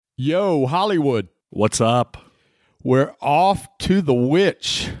Yo, Hollywood. What's up? We're off to the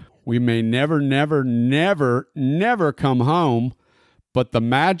witch. We may never come home, but the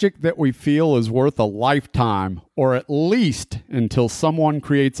magic that we feel is worth a lifetime, or at least until someone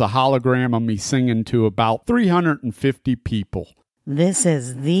creates a hologram of me singing to about 350 people. This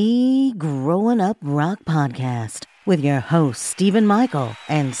is the Growing Up Rock Podcast with your hosts, Stephen Michael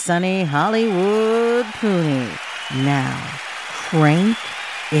and Sunny Hollywood Pooney. Now, crank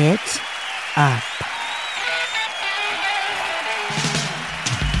it up.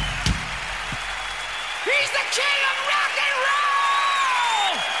 He's the king of rock and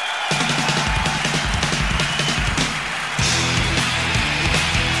roll!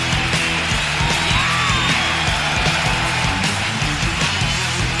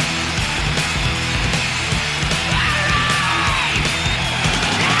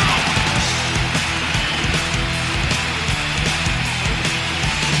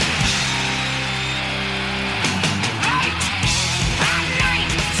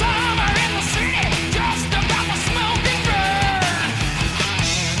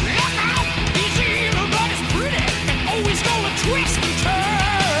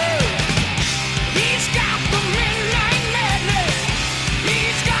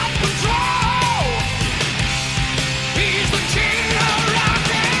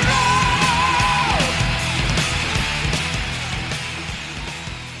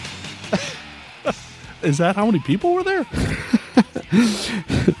 Is that how many people were there?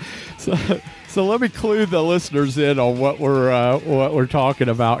 So let me clue the listeners in on what we're talking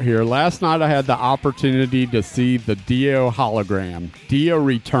about here. Last night I had the opportunity to see the Dio hologram. Dio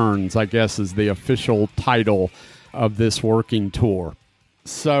Returns, I guess, is the official title of this working tour.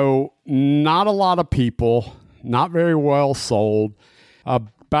 So not a lot of people, not very well sold,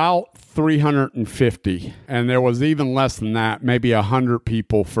 about 350. And there was even less than that, maybe 100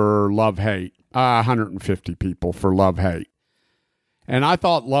 people for Love Hate. 150 people for Love Hate. And I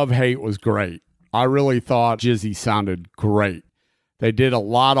thought Love Hate was great. I really thought Jizzy sounded great. They did a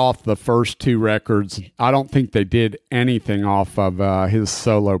lot off the first two records. I don't think they did anything off of his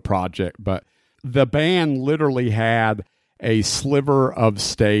solo project, but the band literally had a sliver of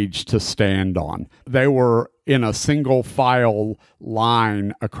stage to stand on. They were in a single file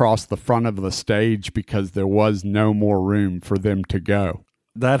line across the front of the stage because there was no more room for them to go.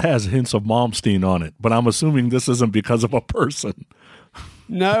 That has hints of Malmsteen on it, but I'm assuming this isn't because of a person.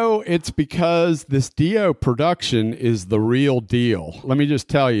 No, it's because this Dio production is the real deal. Let me just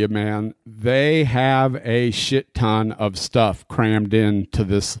tell you, man, they have a shit ton of stuff crammed into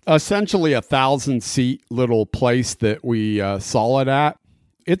this essentially 1,000-seat little place that we saw it at.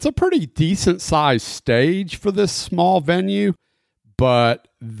 It's a pretty decent-sized stage for this small venue, but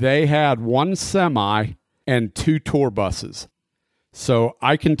they had one semi and 2 tour buses. So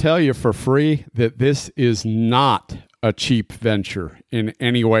I can tell you for free that this is not a cheap venture in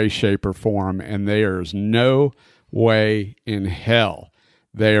any way, shape, or form, and there's no way in hell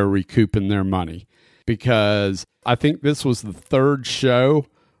they are recouping their money, because I think this was the 3rd show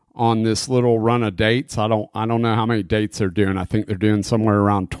on this little run of dates. I don't know how many dates they're doing. I think they're doing somewhere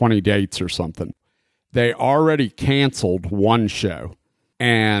around 20 dates or something. They already canceled one show.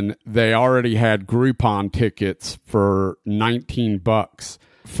 And they already had Groupon tickets for $19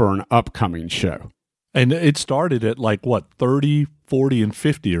 for an upcoming show. And it started at like, what, 30, 40, and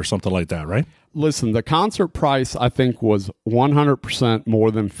 50 or something like that, right? Listen, the concert price, I think, was 100%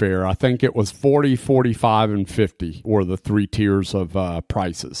 more than fair. I think it was 40, 45, and 50 were the 3 tiers of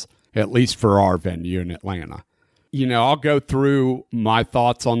prices, at least for our venue in Atlanta. You know, I'll go through my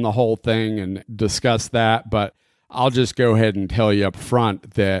thoughts on the whole thing and discuss that, but I'll just go ahead and tell you up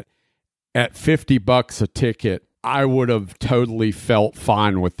front that at $50 a ticket, I would have totally felt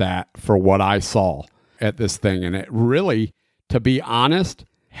fine with that for what I saw at this thing. And it really, to be honest,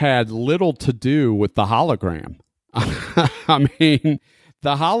 had little to do with the hologram. I mean,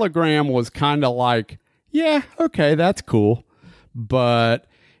 the hologram was kind of like, yeah, okay, that's cool. But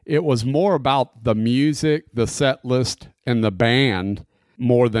it was more about the music, the set list, and the band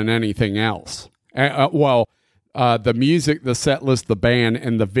more than anything else. The music, the set list, the band,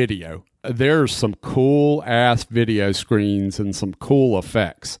 and the video. There's some cool-ass video screens and some cool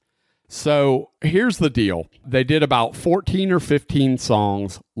effects. So here's the deal. They did about 14 or 15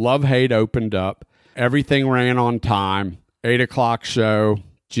 songs. Love Hate opened up. Everything ran on time. 8 o'clock show.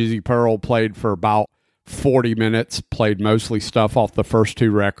 Jizzy Pearl played for about 40 minutes, played mostly stuff off the first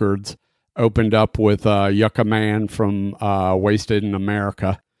 2 records. Opened up with Yucca Man from Wasted in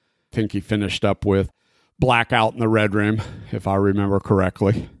America. I think he finished up with Blackout in the Red Room, if I remember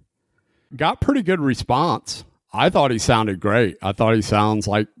correctly. Got pretty good response. I thought he sounded great. I thought he sounds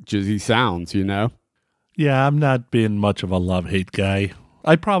like Jizzy sounds, you know? Yeah, I'm not being much of a love-hate guy.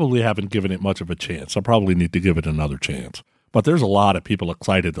 I probably haven't given it much of a chance. I probably need to give it another chance. But there's a lot of people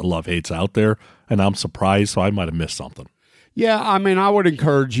excited that love hates out there, and I'm surprised, so I might have missed something. Yeah, I mean, I would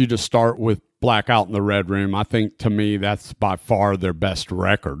encourage you to start with Blackout in the Red Room. I think, to me, that's by far their best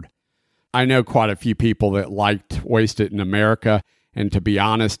record. I know quite a few people that liked Wasted in America, and to be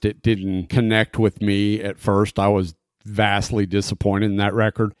honest, it didn't connect with me at first. I was vastly disappointed in that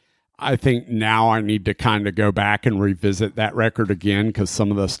record. I think now I need to kind of go back and revisit that record again because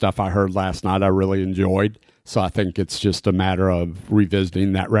some of the stuff I heard last night I really enjoyed. So I think it's just a matter of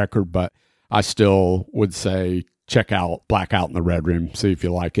revisiting that record, but I still would say check out Blackout in the Red Room, see if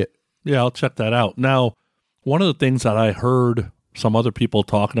you like it. Yeah, I'll check that out. Now, one of the things that I heard some other people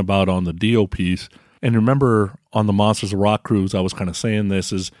talking about on the Dio piece, and remember on the Monsters of Rock cruise, I was kind of saying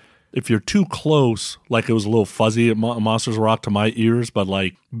this, is if you're too close, like it was a little fuzzy at Monsters of Rock to my ears, but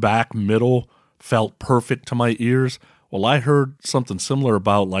like back middle felt perfect to my ears. Well, I heard something similar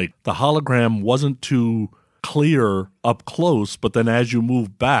about like the hologram wasn't too clear up close, but then as you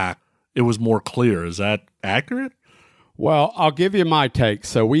move back, it was more clear. Is that accurate? Well, I'll give you my take.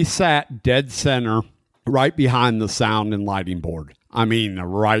 So we sat dead center right behind the sound and lighting board. I mean,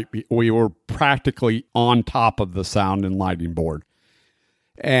 we were practically on top of the sound and lighting board.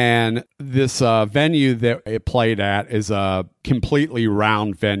 And this venue that it played at is a completely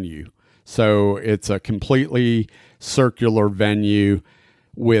round venue. So it's a completely circular venue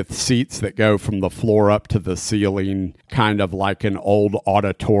with seats that go from the floor up to the ceiling, kind of like an old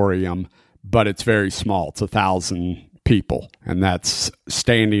auditorium, but it's very small. It's 1,000 people, and that's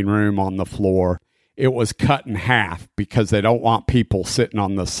standing room on the floor. It was cut in half because they don't want people sitting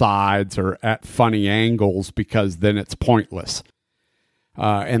on the sides or at funny angles because then it's pointless.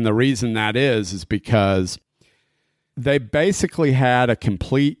 And the reason that is because they basically had a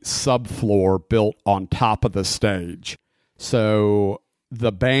complete subfloor built on top of the stage. So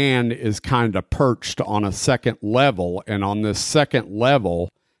the band is kind of perched on a second level, and on this second level,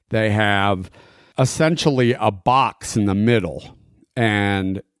 they have essentially a box in the middle.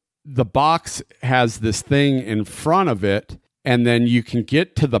 And the box has this thing in front of it, and then you can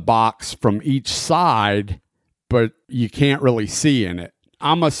get to the box from each side, but you can't really see in it.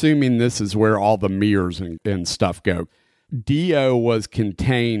 I'm assuming this is where all the mirrors and stuff go. Dio was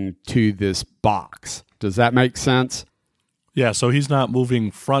contained to this box. Does that make sense? Yeah, so he's not moving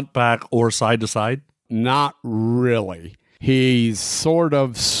front, back, or side to side? Not really. He's sort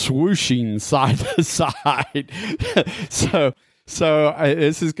of swooshing side to side. So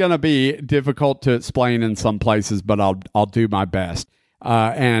this is going to be difficult to explain in some places, but I'll do my best.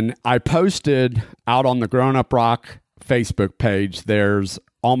 And I posted out on the Grown Up Rock Facebook page, there's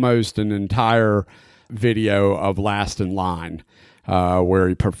almost an entire video of Last in Line where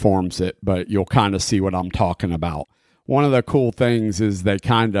he performs it, but you'll kind of see what I'm talking about. One of the cool things is they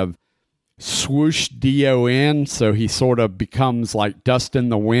kind of swoosh Dio in, so he sort of becomes like dust in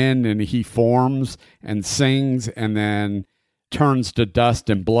the wind, and he forms and sings and then turns to dust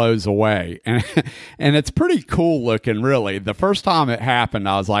and blows away. And it's pretty cool looking, really. The first time it happened,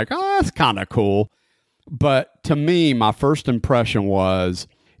 I was like, oh, that's kind of cool. But to me, my first impression was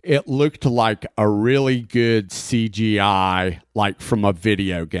it looked like a really good CGI, like from a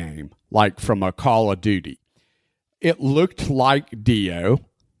video game, like from a Call of Duty. It looked like Dio.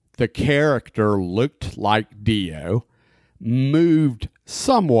 The character looked like Dio, moved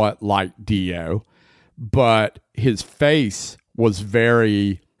somewhat like Dio, but his face was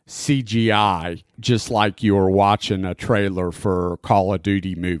very CGI, just like you were watching a trailer for a Call of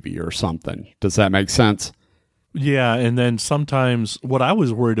Duty movie or something. Does that make sense? Yeah, and then sometimes what I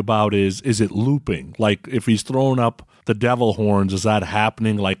was worried about is it looping? Like if he's throwing up the devil horns, is that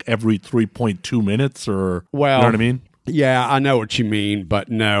happening like every 3.2 minutes or, well, you know what I mean? Yeah, I know what you mean, but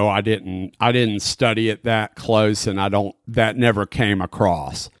no, I didn't study it that close, and that never came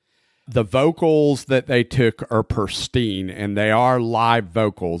across. The vocals that they took are pristine, and they are live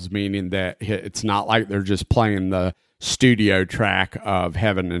vocals, meaning that it's not like they're just playing the studio track of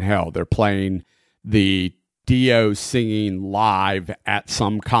Heaven and Hell. They're playing the Dio singing live at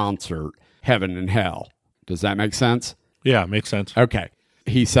some concert, Heaven and Hell. Does that make sense? Yeah, makes sense. Okay.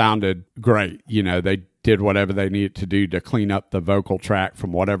 He sounded great. You know, they did whatever they needed to do to clean up the vocal track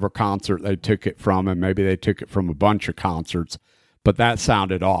from whatever concert they took it from, and maybe they took it from a bunch of concerts, but that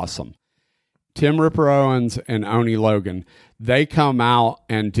sounded awesome. Tim Ripper Owens and Oni Logan, they come out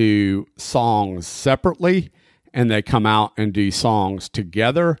and do songs separately, and they come out and do songs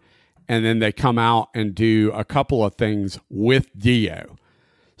together, and then they come out and do a couple of things with Dio.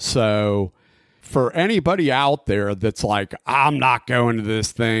 So For anybody out there that's like, I'm not going to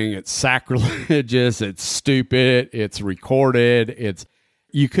this thing, it's sacrilegious, it's stupid, it's recorded,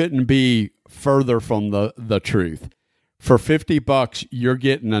 you couldn't be further from the truth. For $50, you're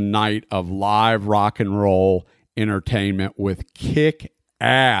getting a night of live rock and roll entertainment with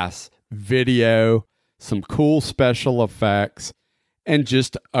kick-ass video, some cool special effects, and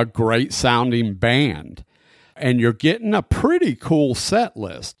just a great sounding band. And you're getting a pretty cool set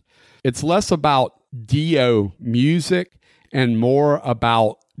list. It's less about Dio music and more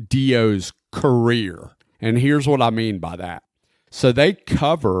about Dio's career. And here's what I mean by that. So they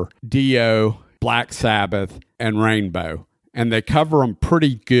cover Dio, Black Sabbath, and Rainbow, and they cover them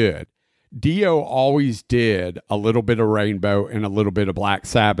pretty good. Dio always did a little bit of Rainbow and a little bit of Black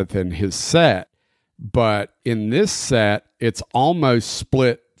Sabbath in his set, but in this set, it's almost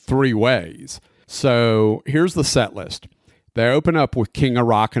split three ways. So here's the set list. They open up with King of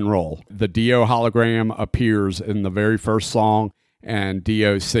Rock and Roll. The Dio hologram appears in the very first song, and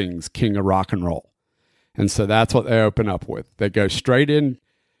Dio sings King of Rock and Roll. And so that's what they open up with. They go straight in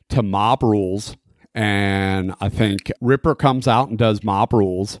to Mob Rules, and I think Ripper comes out and does Mob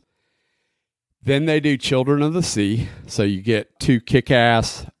Rules. Then they do Children of the Sea, so you get two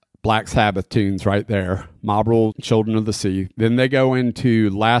kick-ass Black Sabbath tunes right there. Mob Rule, Children of the Sea. Then they go into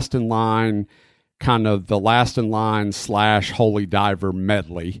Last in Line, kind of the Last in Line / Holy Diver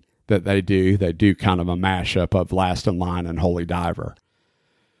medley that they do. They do kind of a mashup of Last in Line and Holy Diver.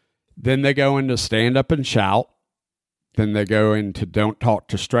 Then they go into Stand Up and Shout. Then they go into Don't Talk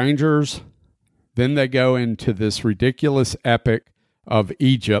to Strangers. Then they go into this ridiculous epic of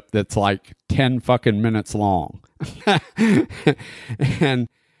Egypt that's like 10 fucking minutes long. And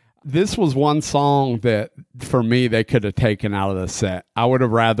this was one song that, for me, they could have taken out of the set. I would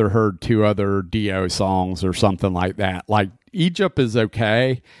have rather heard two other Dio songs or something like that. Like, Egypt is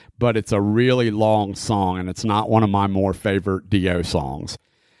okay, but it's a really long song, and it's not one of my more favorite Dio songs.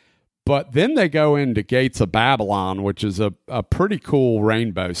 But then they go into Gates of Babylon, which is a pretty cool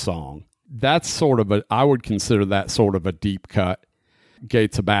Rainbow song. That's sort of I would consider that sort of a deep cut,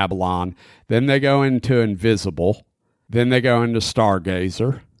 Gates of Babylon. Then they go into Invisible. Then they go into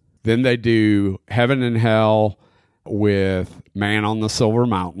Stargazer. Then they do Heaven and Hell with Man on the Silver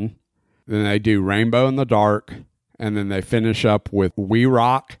Mountain. Then they do Rainbow in the Dark. And then they finish up with We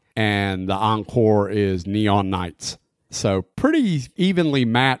Rock. And the encore is Neon Nights. So pretty evenly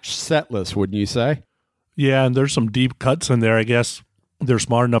matched set list, wouldn't you say? Yeah, and there's some deep cuts in there. I guess they're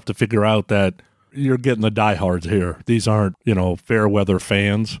smart enough to figure out that you're getting the diehards here. These aren't, fair weather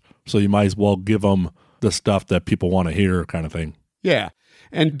fans. So you might as well give them the stuff that people want to hear kind of thing. Yeah.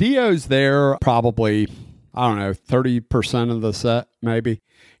 And Dio's there probably, 30% of the set, maybe.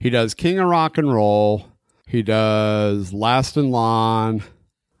 He does King of Rock and Roll. He does Last in Line,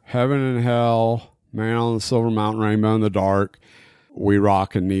 Heaven and Hell, Man on the Silver Mountain, Rainbow in the Dark, We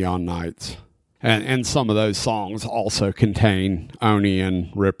Rock, and Neon Nights. And some of those songs also contain Oni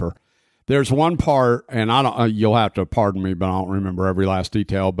and Ripper. There's one part, and you'll have to pardon me, but I don't remember every last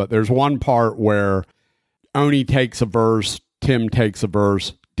detail, but there's one part where Oni takes a verse, Tim takes a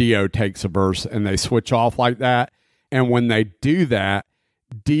verse, Dio takes a verse, and they switch off like that. And when they do that,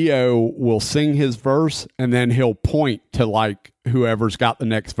 Dio will sing his verse, and then he'll point to like whoever's got the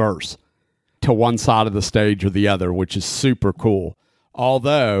next verse to one side of the stage or the other, which is super cool.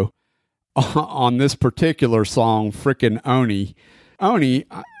 Although on this particular song, frickin' Oni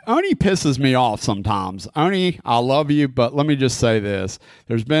pisses me off sometimes. Oni, I love you, but let me just say this.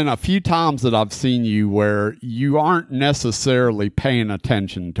 There's been a few times that I've seen you where you aren't necessarily paying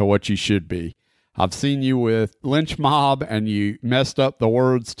attention to what you should be. I've seen you with Lynch Mob, and you messed up the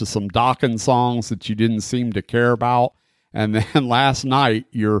words to some Dokken songs that you didn't seem to care about. And then last night,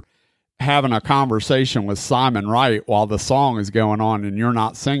 you're having a conversation with Simon Wright while the song is going on, and you're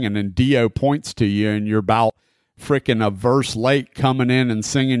not singing, and Dio points to you, and you're about freaking a verse late coming in and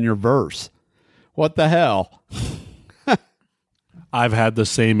singing your verse. What the hell? I've had the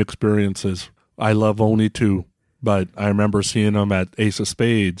same experiences. I love Oni too, but I remember seeing them at Ace of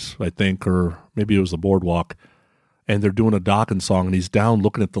Spades, I think, or maybe it was the Boardwalk, and they're doing a Dokken song, and he's down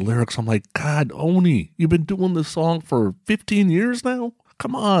looking at the lyrics. I'm like, God, Oni, you've been doing this song for 15 years now?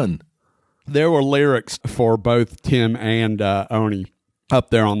 Come on. There were lyrics for both Tim and Oni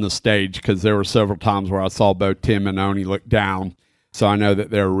up there on the stage, because there were several times where I saw both Tim and Oni look down. So I know that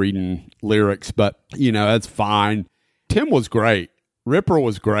they're reading lyrics, but, that's fine. Tim was great. Ripper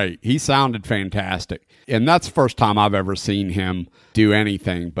was great. He sounded fantastic. And that's the first time I've ever seen him do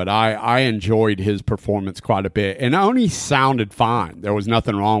anything, but I enjoyed his performance quite a bit. And Oni sounded fine. There was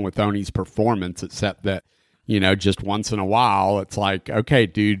nothing wrong with Oni's performance, except that, just once in a while, it's like, okay,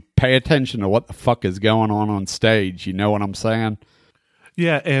 dude, pay attention to what the fuck is going on stage. You know what I'm saying?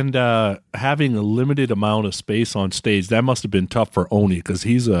 Yeah, and having a limited amount of space on stage, that must have been tough for Oni because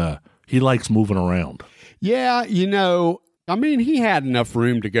he likes moving around. Yeah, he had enough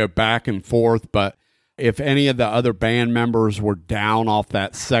room to go back and forth, but if any of the other band members were down off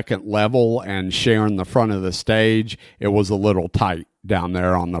that second level and sharing the front of the stage, it was a little tight down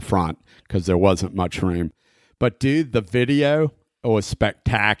there on the front because there wasn't much room. But dude, the video was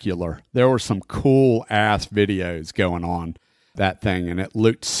spectacular. There were some cool ass videos going on that thing, and it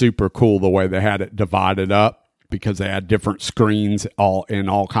looked super cool the way they had it divided up because they had different screens in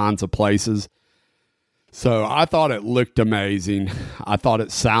all kinds of places. So I thought it looked amazing. I thought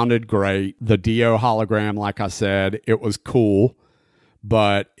it sounded great. The Dio hologram, like I said, it was cool.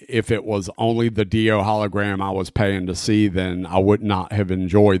 But if it was only the Dio hologram I was paying to see, then I would not have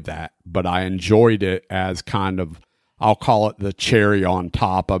enjoyed that. But I enjoyed it as kind of, I'll call it the cherry on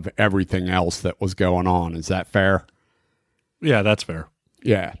top of everything else that was going on. Is that fair? Yeah, that's fair.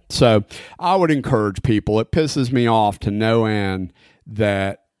 Yeah. So I would encourage people. It pisses me off to no end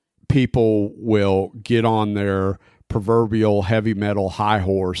that people will get on their proverbial heavy metal high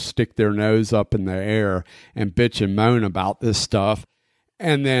horse, stick their nose up in the air and bitch and moan about this stuff,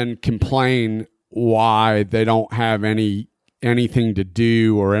 and then complain why they don't have anything to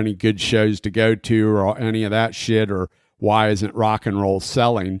do or any good shows to go to or any of that shit, or why isn't rock and roll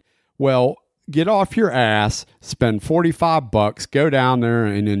selling? Well, get off your ass, spend $45, go down there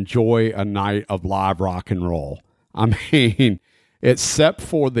and enjoy a night of live rock and roll. I mean, except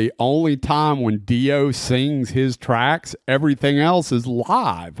for the only time when Dio sings his tracks, everything else is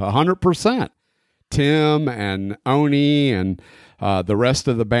live, 100%. Tim and Oni and the rest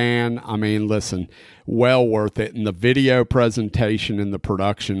of the band, I mean, listen, well worth it. And the video presentation and the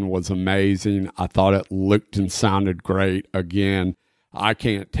production was amazing. I thought it looked and sounded great. Again, I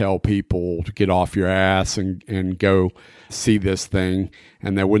can't tell people to get off your ass and go see this thing,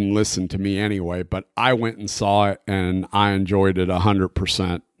 and they wouldn't listen to me anyway. But I went and saw it, and I enjoyed it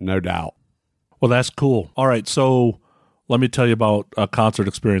 100%, no doubt. Well, that's cool. All right, so let me tell you about a concert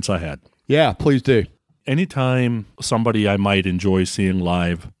experience I had. Yeah, please do. Anytime somebody I might enjoy seeing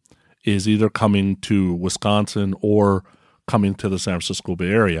live is either coming to Wisconsin or coming to the San Francisco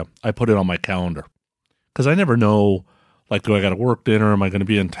Bay Area, I put it on my calendar. Because I never know, like, do I got to work dinner? Am I going to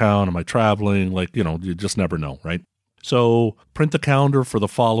be in town? Am I traveling? Like, you just never know, right? So print the calendar for the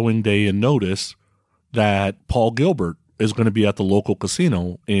following day and notice that Paul Gilbert is going to be at the local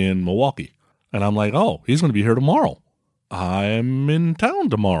casino in Milwaukee. And I'm like, oh, he's going to be here tomorrow. I'm in town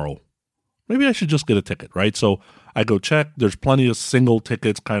tomorrow. Maybe I should just get a ticket, right? So I go check. There's plenty of single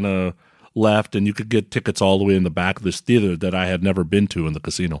tickets kind of left, and you could get tickets all the way in the back of this theater that I had never been to in the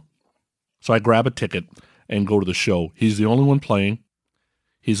casino. So I grab a ticket and go to the show. He's the only one playing.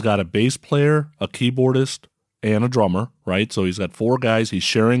 He's got a bass player, a keyboardist, and a drummer, right? So he's got 4 guys. He's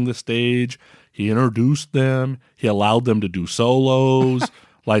sharing the stage. He introduced them. He allowed them to do solos.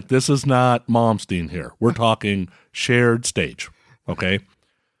 Like, this is not Malmsteen here. We're talking shared stage, okay?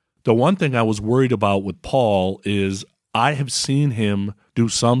 The one thing I was worried about with Paul is I have seen him do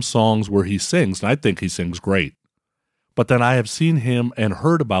some songs where he sings, and I think he sings great. But then I have seen him and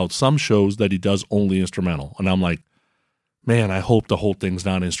heard about some shows that he does only instrumental. And I'm like, man, I hope the whole thing's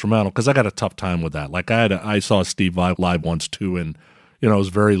not instrumental, because I got a tough time with that. Like, I saw Steve Vai live once too, and it was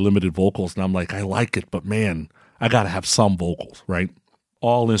very limited vocals. And I'm like, I like it, but man, I got to have some vocals, right?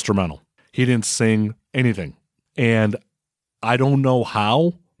 All instrumental. He didn't sing anything. And I don't know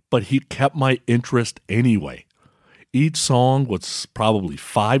how, but he kept my interest anyway. Each song was probably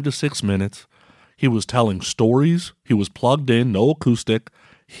 5 to 6 minutes. He was telling stories. He was plugged in, no acoustic.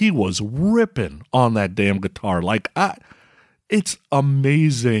 He was ripping on that damn guitar. Like, it's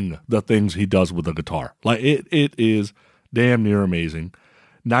amazing the things he does with the guitar. Like, it is damn near amazing.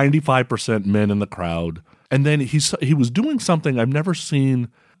 95% men in the crowd. And then he was doing something I've never seen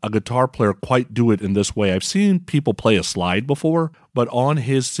a guitar player quite do it in this way. I've seen people play a slide before, but on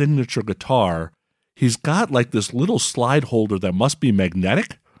his signature guitar, he's got like this little slide holder that must be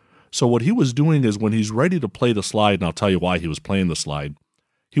magnetic. So what he was doing is when he's ready to play the slide, and I'll tell you why he was playing the slide,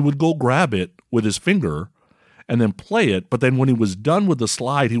 he would go grab it with his finger and then play it. But then when he was done with the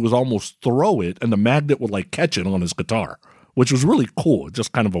slide, he would almost throw it, and the magnet would like catch it on his guitar, which was really cool.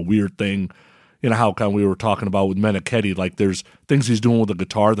 Just kind of a weird thing. You know how kind of we were talking about with Meniketti, like there's things he's doing with the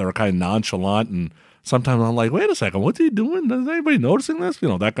guitar that are kind of nonchalant, and sometimes I'm like, wait a second, what's he doing? Is anybody noticing this?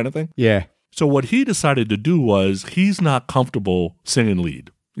 That kind of thing. Yeah. So what he decided to do was he's not comfortable singing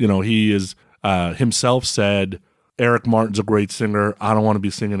lead. He is himself said Eric Martin's a great singer. I don't want to be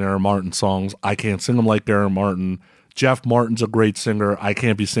singing Eric Martin songs. I can't sing them like Eric Martin. Jeff Martin's a great singer. I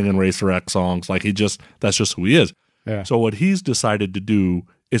can't be singing Racer X songs. Like that's just who he is. Yeah. So what he's decided to do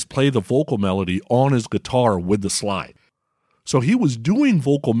is play the vocal melody on his guitar with the slide. So he was doing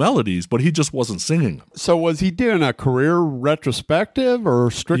vocal melodies, but he just wasn't singing them. So was he doing a career retrospective or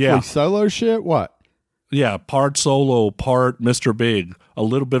strictly solo shit? What? Yeah, part solo, part Mr. Big, a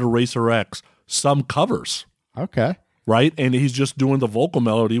little bit of Racer X, some covers. Okay. Right? And he's just doing the vocal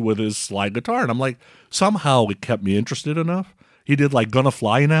melody with his slide guitar. And I'm like, somehow it kept me interested enough. He did like Gonna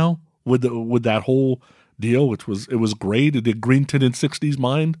Fly Now with that whole deal, which was great. It did Green Tinted 60s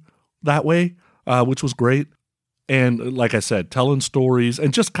Mind that way, which was great. And like I said, telling stories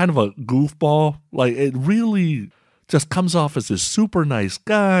and just kind of a goofball. Like it really just comes off as this super nice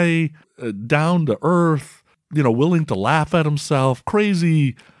guy, down to earth, willing to laugh at himself,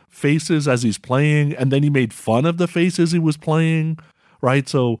 crazy faces as he's playing. And then he made fun of the faces he was playing, right?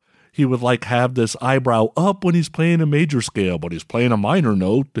 So he would like have this eyebrow up when he's playing a major scale, but he's playing a minor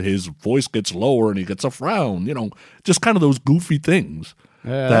note. His voice gets lower and he gets a frown, just kind of those goofy things.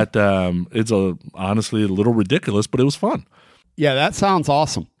 Yeah. That it's honestly a little ridiculous, but it was fun. Yeah, that sounds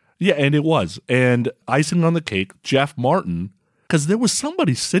awesome. Yeah, and it was. And icing on the cake, Jeff Martin, because there was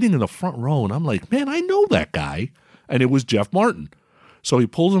somebody sitting in the front row, and I'm like, man, I know that guy. And it was Jeff Martin. So he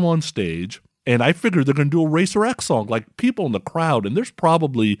pulls him on stage, and I figured they're going to do a Racer X song, like people in the crowd. And there's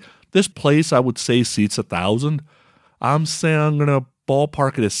probably, this place, I would say, seats 1,000. I'm saying I'm going to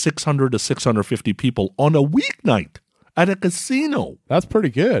ballpark it as 600 to 650 people on a weeknight. At a casino. That's pretty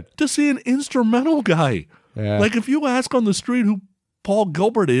good. To see an instrumental guy. Yeah. Like if you ask on the street who Paul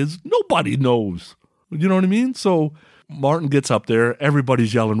Gilbert is, nobody knows. You know what I mean? So Martin gets up there.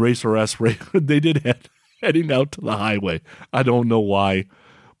 Everybody's yelling Racer S. They did heading out to the highway. I don't know why.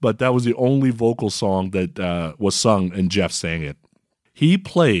 But that was the only vocal song that was sung and Jeff sang it. He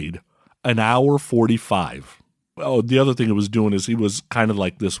played an hour 45. Oh, the other thing he was doing is he was kind of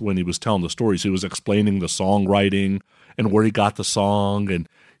like this when he was telling the stories. He was explaining the songwriting and where he got the song. And,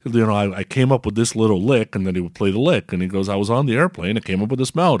 I came up with this little lick, and then he would play the lick. And he goes, I was on the airplane and came up with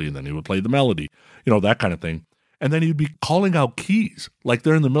this melody. And then he would play the melody, that kind of thing. And then he'd be calling out keys, like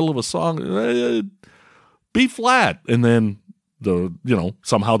they're in the middle of a song, B flat. And then,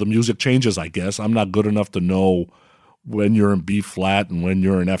 somehow the music changes, I guess. I'm not good enough to know when you're in B flat and when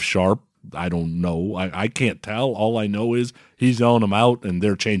you're in F sharp. I don't know. I can't tell. All I know is he's yelling them out and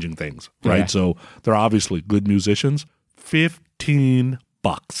they're changing things, right? Yeah. So they're obviously good musicians. $15.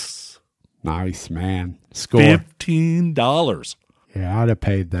 Nice, man. Score. $15. Yeah, I'd have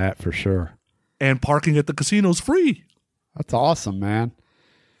paid that for sure. And parking at the casino's free. That's awesome, man.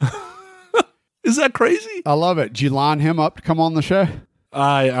 Is that crazy? I love it. Did you line him up to come on the show?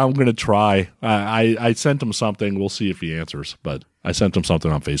 I'm going to try. I sent him something. We'll see if he answers, but I sent him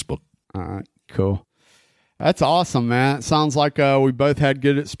something on Facebook. All right, cool. That's awesome, man. It sounds like we both had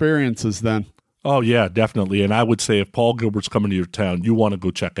good experiences then. Oh, yeah, definitely. And I would say if Paul Gilbert's coming to your town, you want to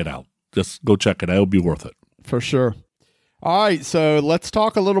go check it out. Just go check it out. It'll be worth it. For sure. All right, so let's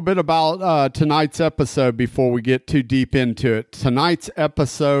talk a little bit about tonight's episode before we get too deep into it. Tonight's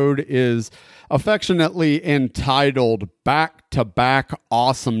episode is affectionately entitled Back to Back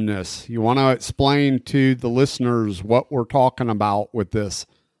Awesomeness. You want to explain to the listeners what we're talking about with this?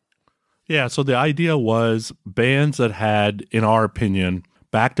 Yeah, so the idea was bands that had, in our opinion,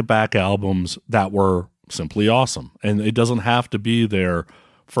 back-to-back albums that were simply awesome. And it doesn't have to be their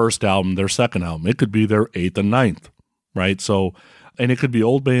first album, their second album. It could be their 8th and 9th, right? So, and it could be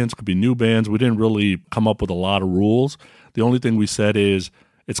old bands, could be new bands. We didn't really come up with a lot of rules. The only thing we said is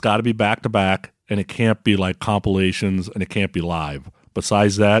it's got to be back-to-back, and it can't be like compilations, and it can't be live.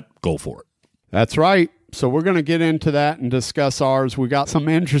 Besides that, go for it. That's right. So we're going to get into that and discuss ours. We got some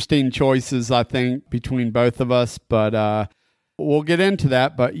interesting choices, I think, between both of us, but we'll get into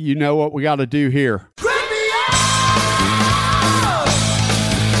that. But you know what we got to do here.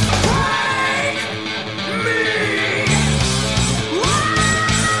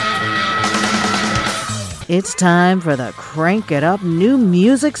 It's time for the Crank It Up New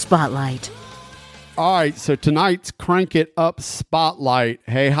Music Spotlight. All right, so tonight's Crank It Up Spotlight.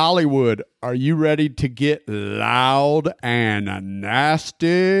 Hey, Hollywood, are you ready to get loud and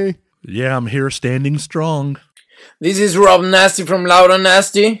nasty? Yeah, I'm here standing strong. This is Rob Nasty from Loud and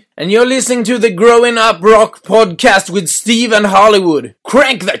Nasty, and you're listening to the Growing Up Rock podcast with Steve and Hollywood.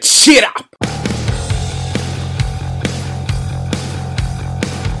 Crank that shit up!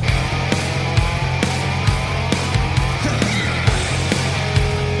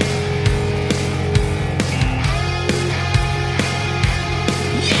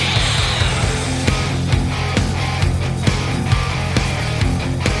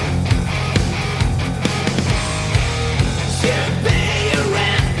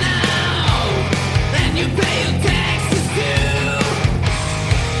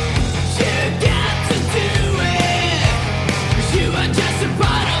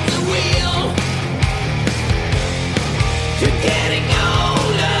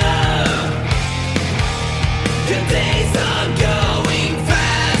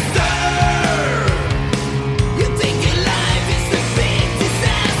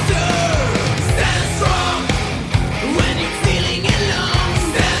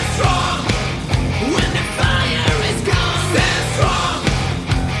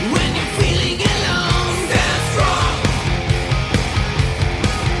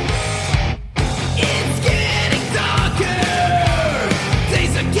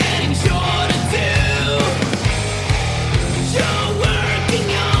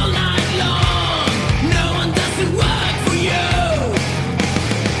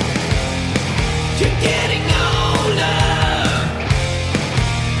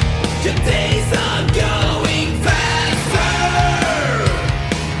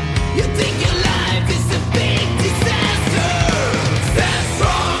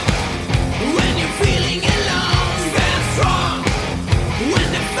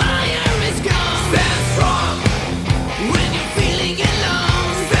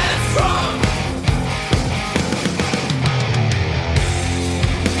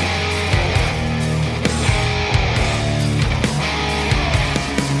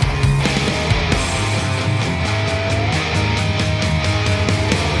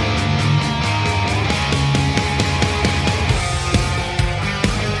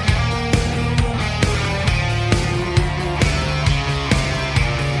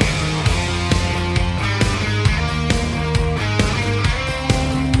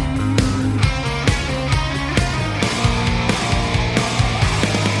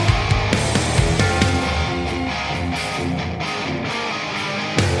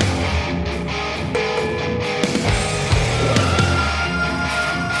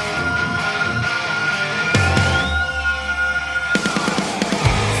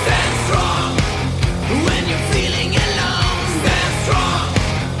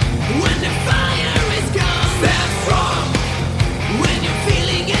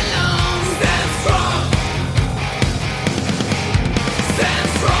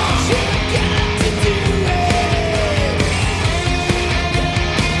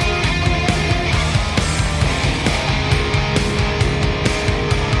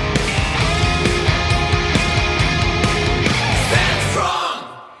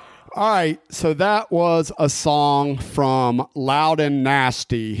 All right, so that was a song from Loud and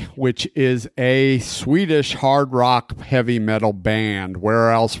Nasty, which is a Swedish hard rock heavy metal band. Where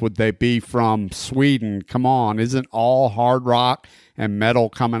else would they be from? Sweden. Come on, isn't all hard rock and metal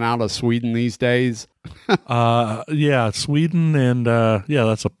coming out of Sweden these days? Yeah, Sweden, and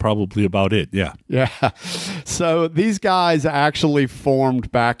that's probably about it. Yeah. So these guys actually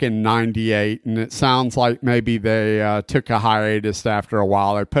formed back in '98, and it sounds like maybe they took a hiatus after a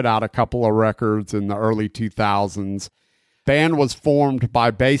while. They put out a couple of records in the early 2000s. Band was formed by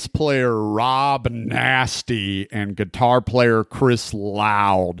bass player Rob Nasty and guitar player Chris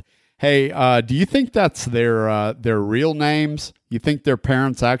Loud. Hey, do you think that's their real names? You think their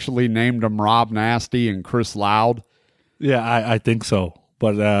parents actually named them Rob Nasty and Chris Loud? Yeah, I think so.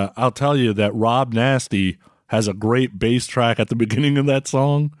 But I'll tell you that Rob Nasty has a great bass track at the beginning of that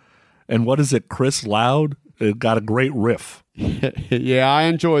song. And what is it, Chris Loud? It got a great riff. Yeah, I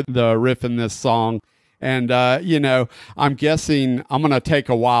enjoyed the riff in this song. And, I'm guessing, I'm going to take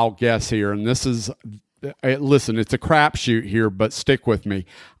a wild guess here. And this is, listen, it's a crapshoot here, but stick with me.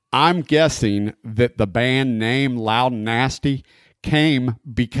 I'm guessing that the band name Loud and Nasty came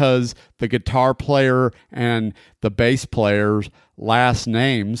because the guitar player and the bass player's last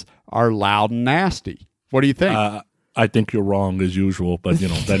names are Loud and Nasty. What do you think? I think you're wrong as usual, but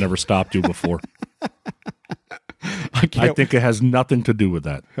that never stopped you before. I think it has nothing to do with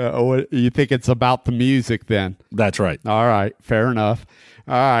that. You think it's about the music then? That's right. All right. Fair enough.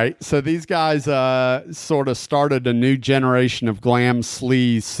 All right. So these guys sort of started a new generation of glam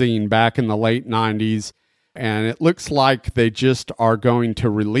sleaze scene back in the late 90s. And it looks like they just are going to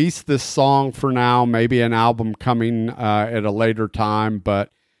release this song for now, maybe an album coming at a later time.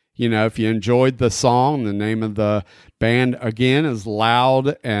 But, if you enjoyed the song, the name of the band again is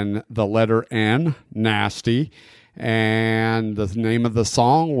Loud and the letter N, Nasty. And the name of the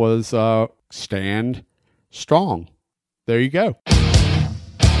song was Stand Strong. There you go.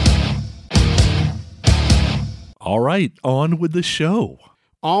 All right, on with the show.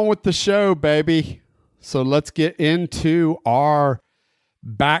 On with the show, baby. So let's get into our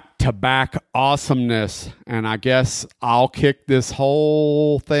back-to-back awesomeness. And I guess I'll kick this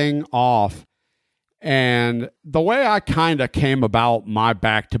whole thing off. And the way I kind of came about my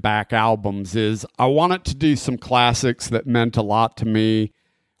back-to-back albums is I wanted to do some classics that meant a lot to me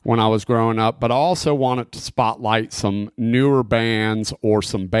when I was growing up, but I also wanted to spotlight some newer bands or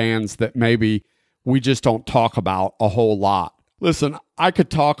some bands that maybe we just don't talk about a whole lot. Listen, I could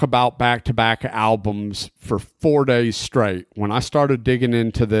talk about back-to-back albums for 4 days straight. When I started digging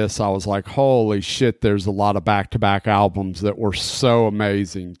into this, I was like, holy shit, there's a lot of back-to-back albums that were so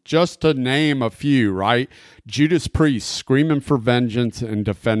amazing. Just to name a few, right? Judas Priest, Screaming for Vengeance, and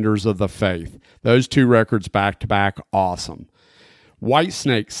Defenders of the Faith. Those two records back-to-back, awesome.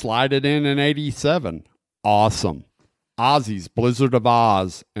 Whitesnake, Slide It In '87, awesome. Ozzy's Blizzard of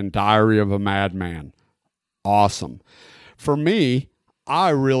Oz and Diary of a Madman, awesome. For me, I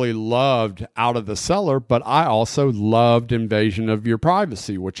really loved Out of the Cellar, but I also loved Invasion of Your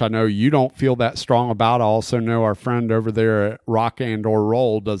Privacy, which I know you don't feel that strong about. I also know our friend over there at Rock and or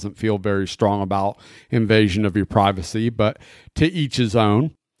Roll doesn't feel very strong about Invasion of Your Privacy, but to each his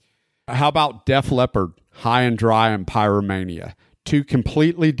own. How about Def Leppard, High and Dry, and Pyromania? Two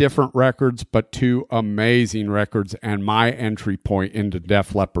completely different records, but two amazing records, and my entry point into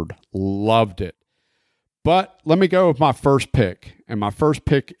Def Leppard. Loved it. But let me go with my first pick, and my first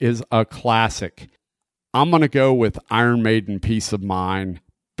pick is a classic. I'm going to go with Iron Maiden, Peace of Mind,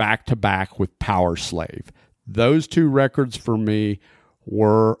 back-to-back with Power Slave. Those two records for me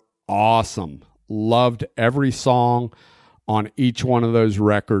were awesome. Loved every song on each one of those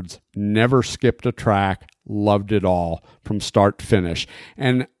records. Never skipped a track. Loved it all from start to finish.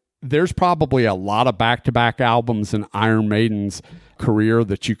 And there's probably a lot of back-to-back albums in Iron Maiden's career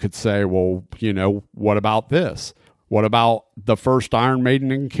that you could say, well, what about this? What about the first Iron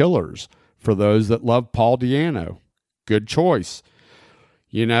Maiden and Killers? For those that love Paul Di'Anno, good choice.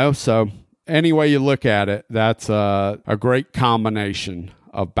 So any way you look at it, that's a great combination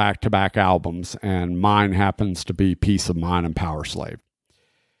of back-to-back albums, and mine happens to be Peace of Mind and Power Slave.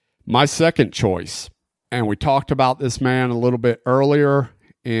 My second choice, and we talked about this man a little bit earlier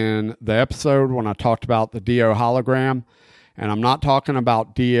in the episode when I talked about the Dio hologram. And I'm not talking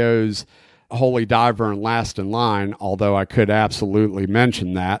about Dio's Holy Diver and Last in Line, although I could absolutely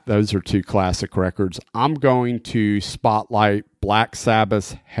mention that. Those are two classic records. I'm going to spotlight Black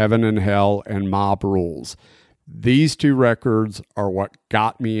Sabbath's Heaven and Hell and Mob Rules. These two records are what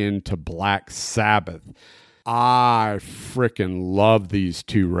got me into Black Sabbath. I freaking love these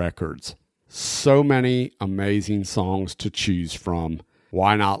two records. So many amazing songs to choose from.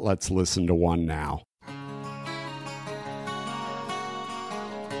 Why not? Let's listen to one now.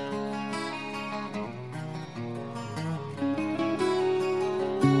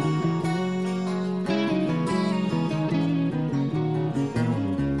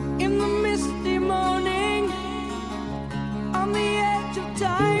 In the misty morning, on the edge of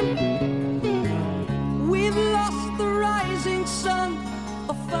time, we've lost the rising sun,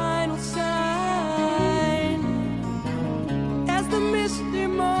 a final sign. As the misty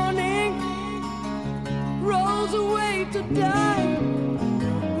morning rolls away to die,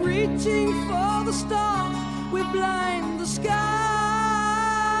 reaching for the stars, we blind the sky.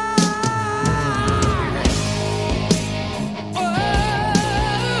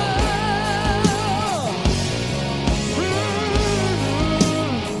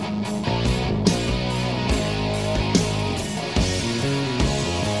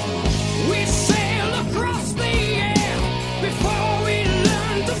 We sail across the air before we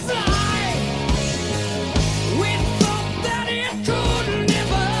learned to fly. We thought that it could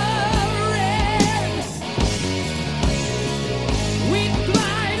never end.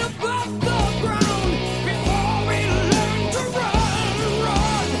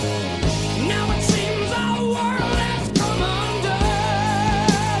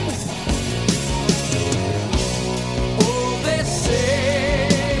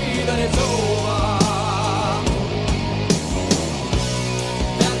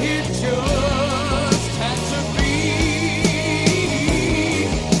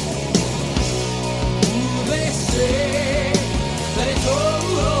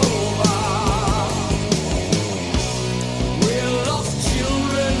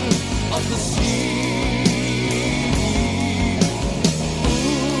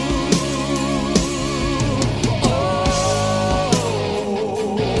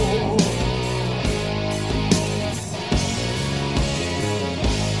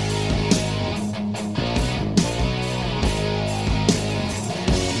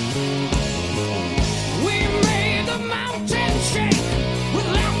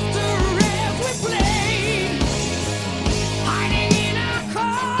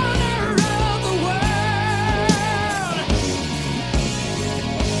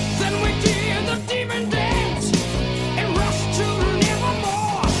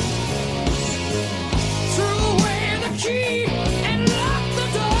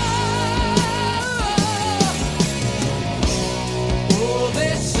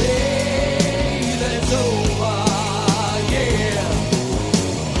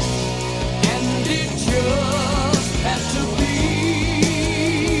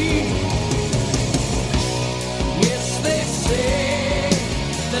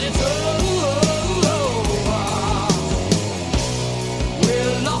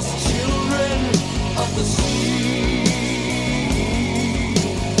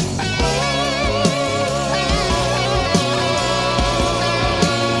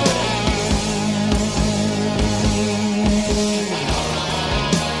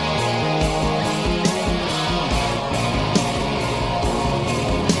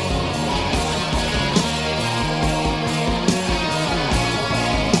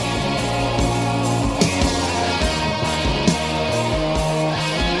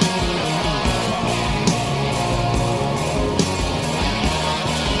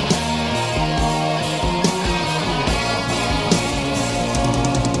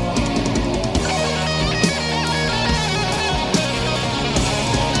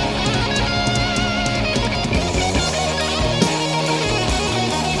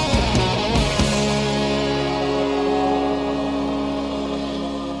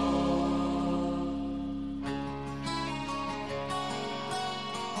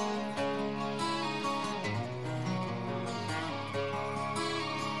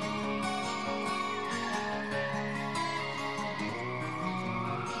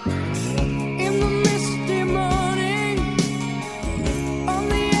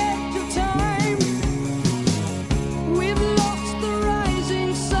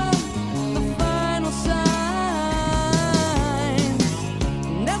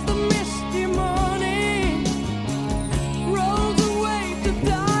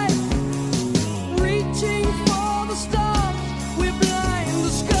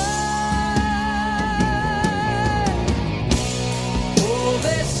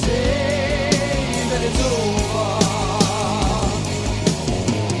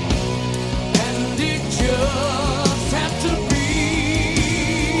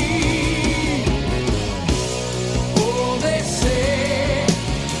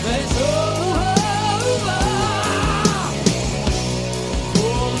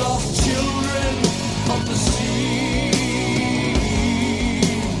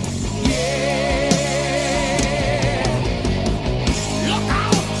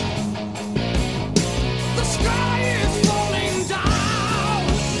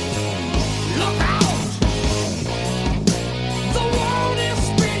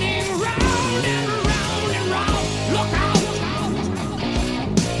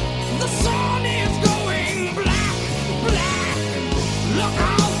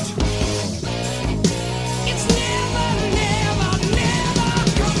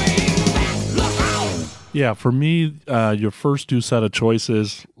 Yeah, for me, your first two set of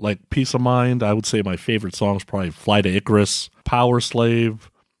choices, like Peace of Mind, I would say my favorite song is probably Fly to Icarus. Power Slave,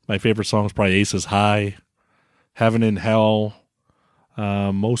 my favorite song is probably Aces High. Heaven and Hell,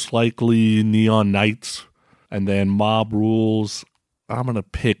 most likely Neon Nights. And then Mob Rules, I'm going to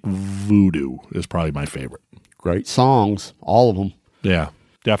pick Voodoo is probably my favorite. Great songs, all of them. Yeah,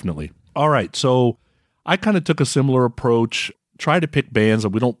 definitely. All right, so I kind of took a similar approach, tried to pick bands that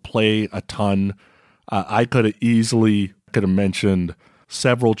we don't play a ton. I could have mentioned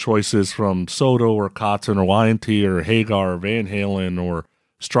several choices from Soto or Kotzen or Y&T or Hagar or Van Halen or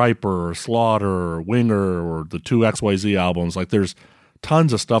Stryper or Slaughter or Winger or the two XYZ albums. Like there's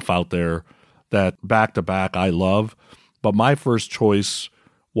tons of stuff out there that back to back I love. But my first choice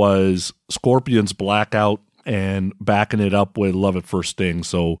was Scorpions' Blackout and backing it up with Love at First Sting.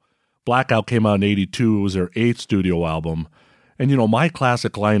 So Blackout came out in 82. It was their 8th studio album. And, you know, my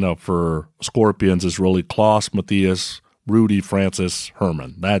classic lineup for Scorpions is really Klaus, Matthias, Rudy, Francis,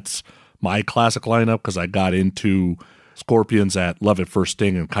 Herman. That's my classic lineup because I got into Scorpions at Love at First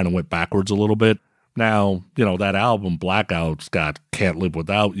Sting and kind of went backwards a little bit. Now, you know, that album, Blackout's got Can't Live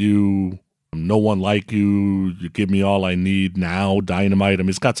Without You, No One Like You, You Give Me All I Need Now, Dynamite. I mean,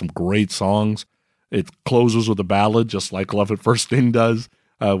 it's got some great songs. It closes with a ballad, just like Love at First Sting does,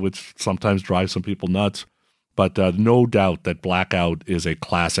 which sometimes drives some people nuts. But no doubt that Blackout is a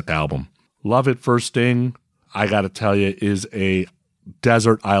classic album. Love at First Sting, I got to tell you, is a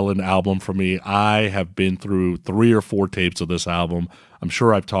desert island album for me. I have been through 3 or 4 tapes of this album. I'm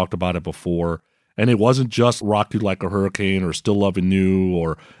sure I've talked about it before. And it wasn't just Rock You Like a Hurricane or Still Loving You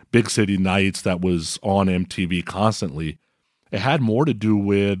or Big City Nights that was on MTV constantly. It had more to do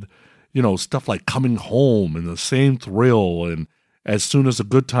with, you know, stuff like Coming Home and The Same Thrill and As Soon as a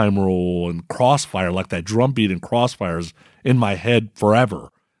Good Time Roll and Crossfire, like that drum beat in Crossfire is in my head forever.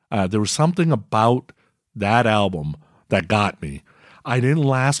 There was something about that album that got me. I didn't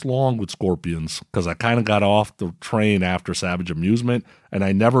last long with Scorpions because I kind of got off the train after Savage Amusement, and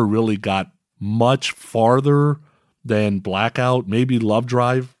I never really got much farther than Blackout, maybe Love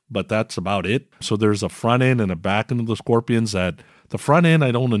Drive, but that's about it. So there's a front end and a back end of the Scorpions that the front end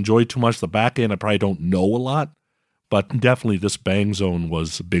I don't enjoy too much. The back end I probably don't know a lot, but definitely this Bang Zone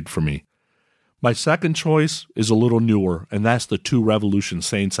was big for me. My second choice is a little newer, and that's the 2 Revolution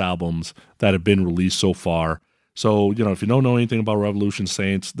Saints albums that have been released so far. So, you know, if you don't know anything about Revolution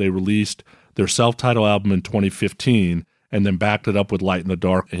Saints, they released their self-titled album in 2015 and then backed it up with Light in the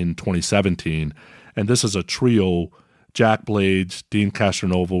Dark in 2017. And this is a trio, Jack Blades, Dean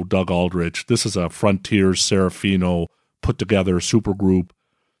Castronovo, Doug Aldrich. This is a Frontiers, Serafino, put-together supergroup.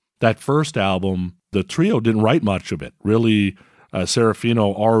 That first album, the trio didn't write much of it. Really,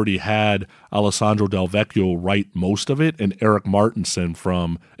 Serafino already had Alessandro Del Vecchio write most of it, and Eric Martinson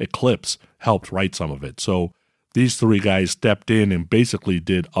from Eclipse helped write some of it. So these 3 guys stepped in and basically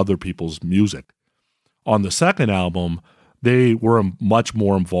did other people's music. On the second album, they were much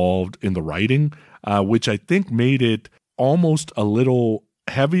more involved in the writing, which I think made it almost a little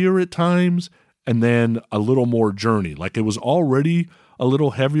heavier at times and then a little more Journey. Like it was already a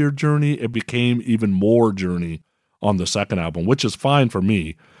little heavier Journey. It became even more Journey on the second album, which is fine for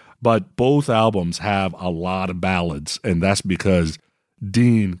me. But both albums have a lot of ballads, and that's because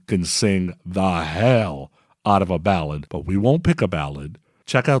Dean can sing the hell out of a ballad. But we won't pick a ballad.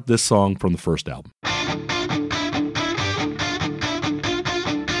 Check out this song from the first album.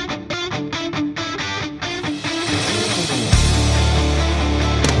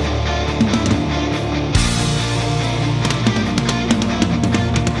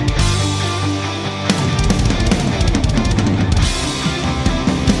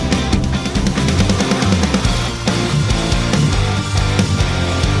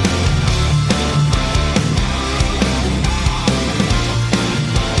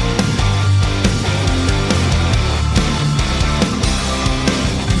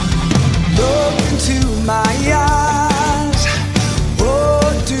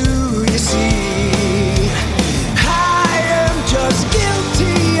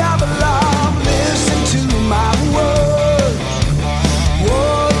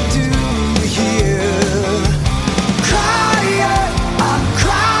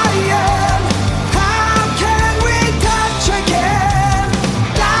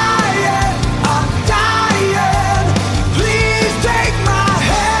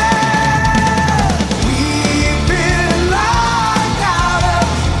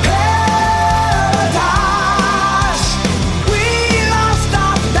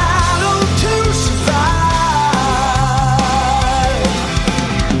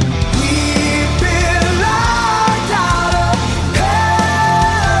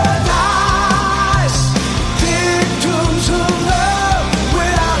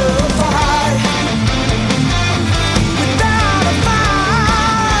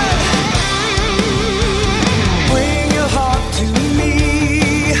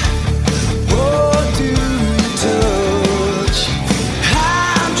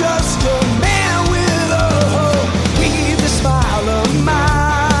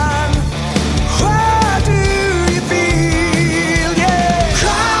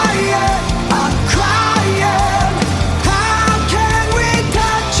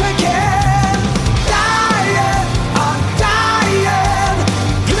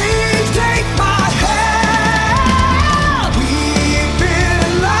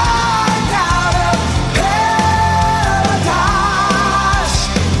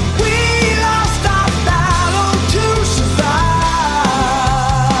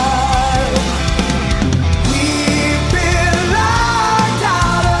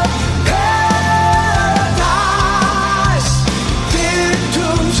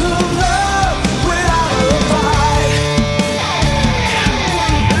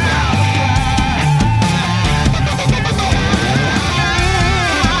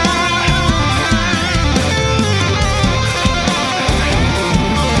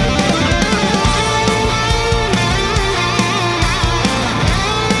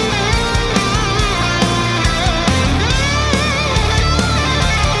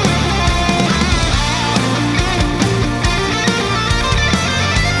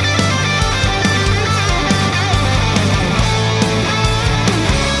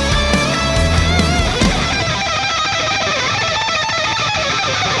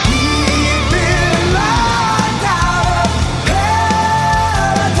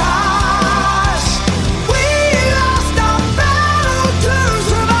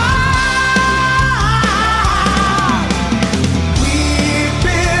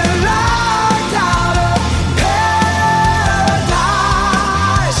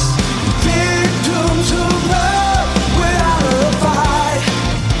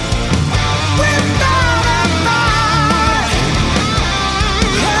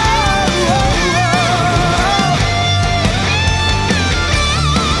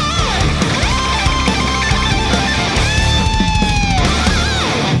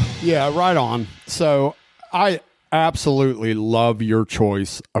 Yeah, right on. So I absolutely love your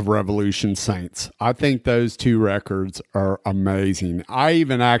choice of Revolution Saints. I think those two records are amazing. I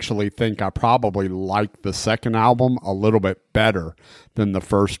even actually think I probably like the second album a little bit better than the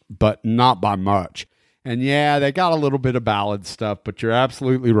first, but not by much. And yeah, they got a little bit of ballad stuff, but you're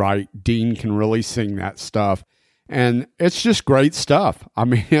absolutely right. Dean can really sing that stuff. And it's just great stuff. I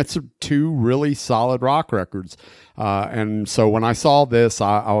mean, it's two really solid rock records. And so when I saw this,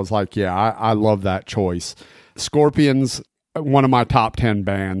 I was like, yeah, I love that choice. Scorpions, one of my top 10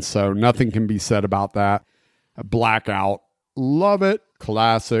 bands, so nothing can be said about that. Blackout, love it.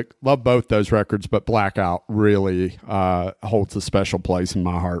 Classic. Love both those records, but Blackout really holds a special place in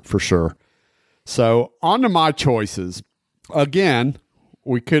my heart for sure. So on to my choices. Again,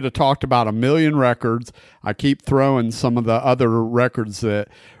 we could have talked about a million records. I keep throwing some of the other records that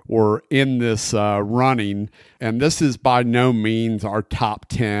were in this running, and this is by no means our top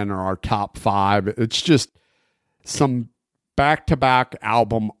 10 or our top 5. It's just some back-to-back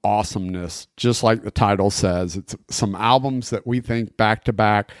album awesomeness, just like the title says. It's some albums that we think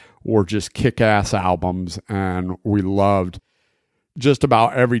back-to-back were just kick-ass albums, and we loved just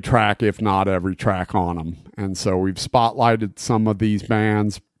about every track, if not every track on them. And so we've spotlighted some of these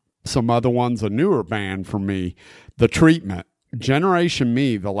bands. Some other ones, a newer band for me, The Treatment. Generation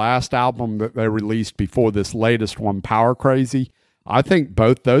Me, the last album that they released before this latest one, Power Crazy. I think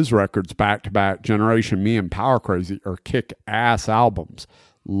both those records back-to-back, Generation Me and Power Crazy, are kick-ass albums.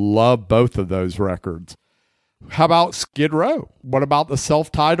 Love both of those records. How about Skid Row? What about the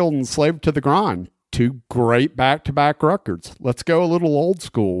self-titled and Slave to the Grind? Two great back-to-back records. Let's go a little old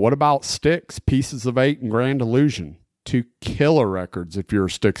school. What about Styx, Pieces of 8, and Grand Illusion? Two killer records if you're a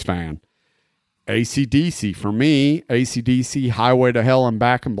Styx fan. AC/DC, for me, AC/DC, Highway to Hell, and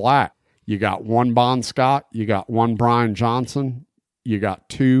Back in Black. You got one Bon Scott, you got one Brian Johnson, you got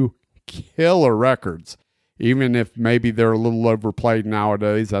two killer records. Even if maybe they're a little overplayed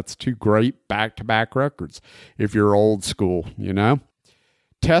nowadays, that's two great back-to-back records if you're old school, you know?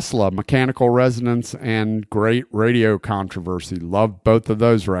 Tesla, Mechanical Resonance, and Great Radio Controversy. Love both of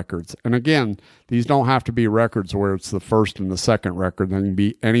those records. And again, these don't have to be records where it's the first and the second record. They can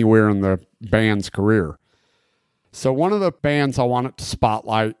be anywhere in the band's career. So one of the bands I wanted to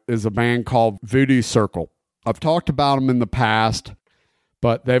spotlight is a band called Voodoo Circle. I've talked about them in the past,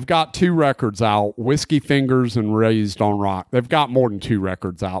 but they've got two records out, Whiskey Fingers and Raised on Rock. They've got more than two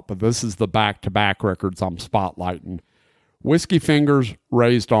records out, but this is the back-to-back records I'm spotlighting. Whiskey Fingers,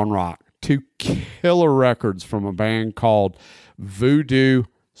 Raised on Rock. Two killer records from a band called Voodoo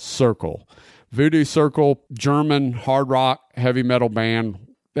Circle. Voodoo Circle, German hard rock, heavy metal band.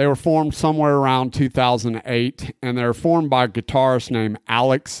 They were formed somewhere around 2008, and they're formed by a guitarist named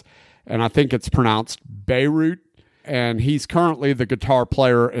Alex, and I think it's pronounced Beirut, and he's currently the guitar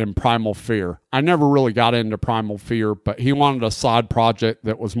player in Primal Fear. I never really got into Primal Fear, but he wanted a side project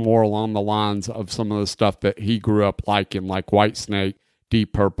that was more along the lines of some of the stuff that he grew up liking, like Whitesnake,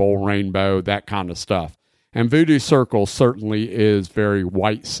 Deep Purple, Rainbow, that kind of stuff. And Voodoo Circle certainly is very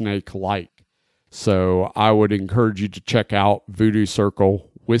Whitesnake-like. So I would encourage you to check out Voodoo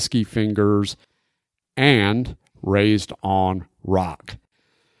Circle, Whiskey Fingers, and Raised on Rock.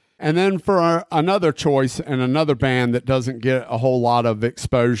 And then for another choice and another band that doesn't get a whole lot of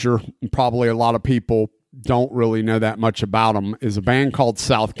exposure, and probably a lot of people don't really know that much about them, is a band called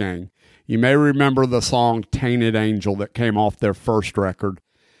South Gang. You may remember the song Tainted Angel that came off their first record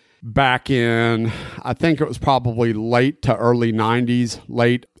back in, I think it was probably late to early 90s,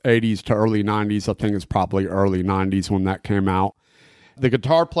 late 80s to early 90s. I think it's probably early 90s when that came out. The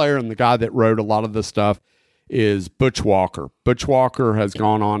guitar player and the guy that wrote a lot of the stuff is Butch Walker. Butch Walker has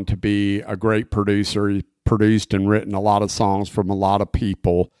gone on to be a great producer. He produced and written a lot of songs from a lot of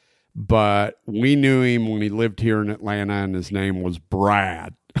people, but we knew him when he lived here in Atlanta, and his name was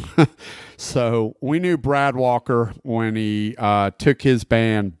Brad. So we knew Brad Walker when he took his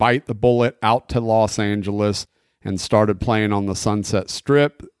band Bite the Bullet out to Los Angeles and started playing on the Sunset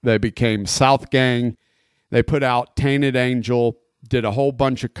Strip. They became South Gang. They put out Tainted Angel, did a whole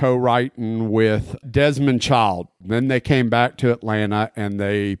bunch of co-writing with Desmond Child. Then they came back to Atlanta and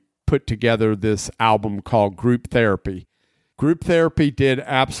they put together this album called Group Therapy. Group Therapy did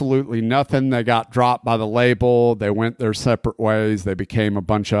absolutely nothing. They got dropped by the label. They went their separate ways. They became a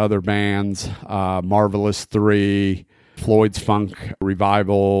bunch of other bands, Marvelous 3, Floyd's Funk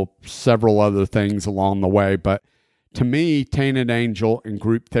Revival, several other things along the way. But to me, Tainted Angel and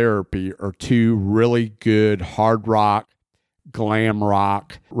Group Therapy are two really good hard rock, glam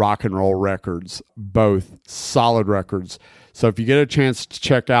rock, rock and roll records, both solid records. So if you get a chance to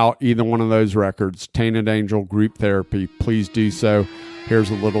check out either one of those records, Tainted Angel, Group Therapy, please do so. Here's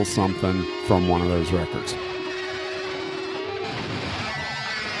a little something from one of those records.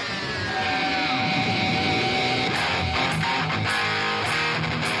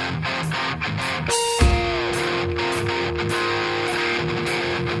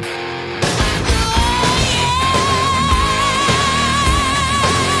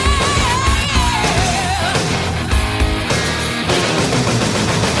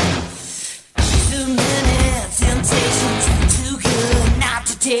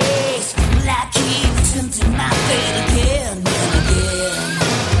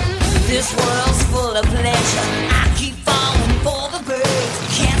 This world's full of pleasure. I keep falling for the bait.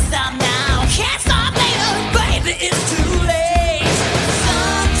 Can't stop now, can't stop later. Baby, it's too late.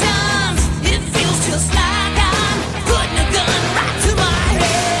 Sometimes it feels just like I'm putting a gun right to my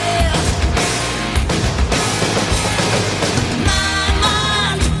head. My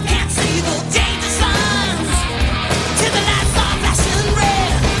mind can't see the danger signs. Till the lights are flashing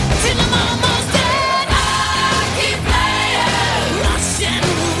red. Till I'm almost dead. I keep playing Russian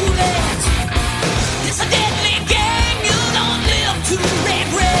roulette. It's a deadly game you don't live to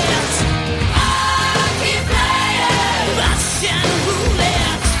regret. I keep playing Russian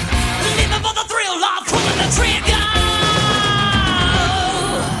roulette, living for the thrill of pulling the trigger.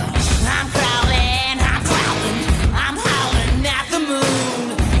 I'm prowling, I'm howling at the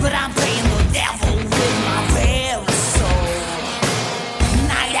moon, but I'm playing the devil with my very soul.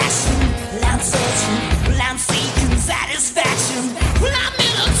 Night action, I'm searching, I'm seeking satisfaction. Well, I'm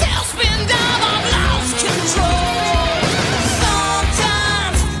in a tailspin down, I've lost control.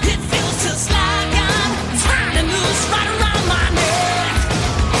 Sometimes it feels just like I'm trying to noose right around my neck.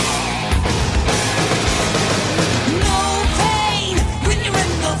 No pain when you're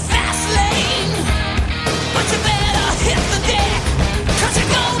in the fast lane, but you better hit the deck, 'cause you're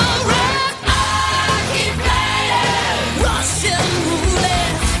gonna wreck. I keep playing Russian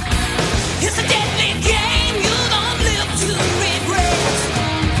roulette. It's a deadly game you don't live to regret.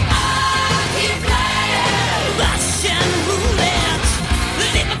 I keep playing Russian roulette,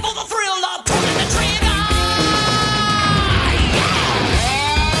 living for the thrill of pulling the trigger.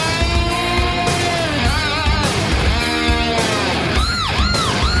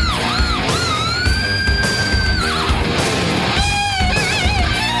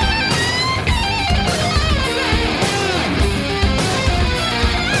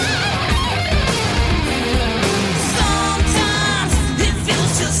 Sometimes it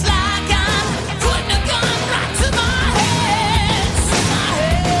feels just like I'm putting a gun right to my head.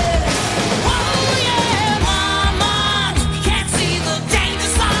 Oh yeah, my mind can't see the danger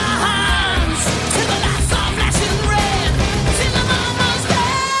signs. Till the lights are flashing red. Till I'm almost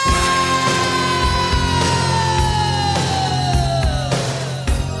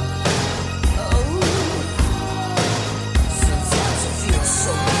sometimes it feels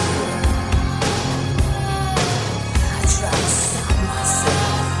so real. I try to stop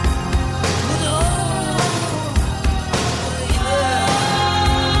myself, but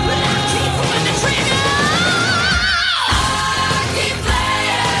but I keep pulling the trigger. I keep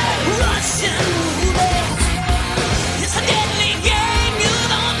playing Russian roulette. It's a deadly game you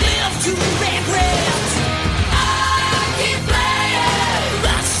don't live to regret. I keep playing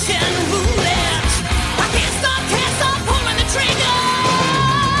Russian roulette. I can't stop pulling the trigger.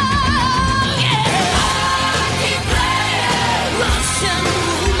 Yeah, I keep playing Russian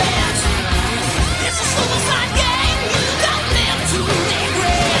roulette. It's a suicide game you don't live to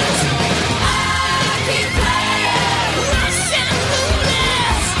regret. I keep playing Russian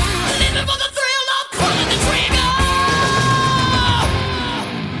roulette, living for the thrill of pulling the trigger.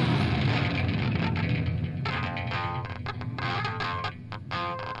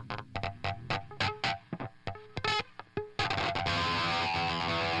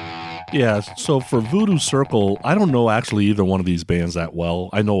 Yeah, so for Voodoo Circle, I don't know actually either one of these bands that well.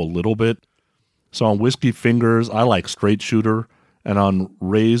 I know a little bit. So on Whiskey Fingers, I like Straight Shooter. And on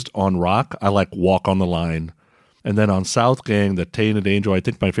Raised on Rock, I like Walk on the Line. And then on South Gang, the Tainted Angel, I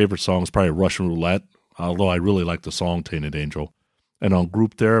think my favorite song is probably Russian Roulette, although I really like the song Tainted Angel. And on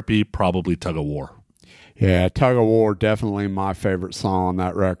Group Therapy, probably Tug of War. Yeah, Tug of War, definitely my favorite song on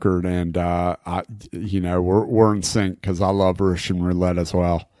that record. And, we're in sync because I love Russian Roulette as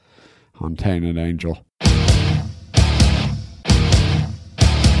well on Tainted Angel.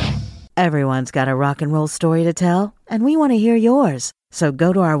 Everyone's got a rock and roll story to tell, and we want to hear yours. So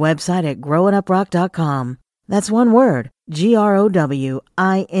go to our website at growinguprock.com. That's one word,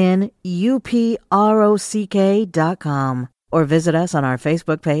 growinguprock.com. Or visit us on our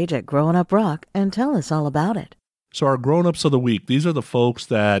Facebook page at Growing Up Rock and tell us all about it. So our grown-ups of the week, these are the folks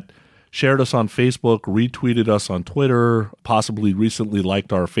that shared us on Facebook, retweeted us on Twitter, possibly recently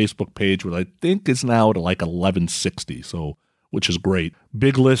liked our Facebook page, which I think is now at like 1160, so which is great.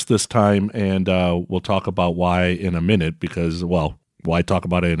 Big list this time, and we'll talk about why in a minute because, well, why talk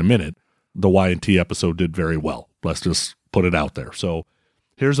about it in a minute? The Y&T episode did very well. Let's just put it out there. So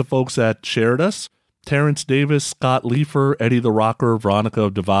here's the folks that shared us. Terrence Davis, Scott Leifer, Eddie the Rocker, Veronica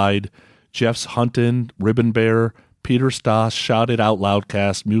of Divide, Jeff's Hunton, Ribbon Bear, Peter Stoss, Shout It Out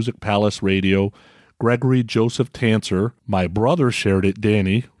Loudcast, Music Palace Radio, Gregory Joseph Tancer, my brother shared it,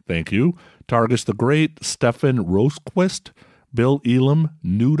 Danny, thank you, Targus the Great, Stefan Rosquist, Bill Elam,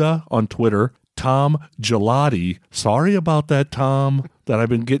 Nuda on Twitter, Tom Gelati. Sorry about that, Tom, that I've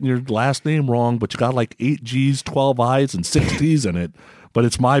been getting your last name wrong, but you got like 8 G's, 12 I's, and 6 T's in it. But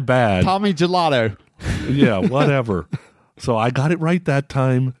it's my bad. Tommy Gelato. Yeah, whatever. So I got it right that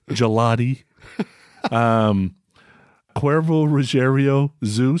time, Gelati. Cuervo Ruggiero,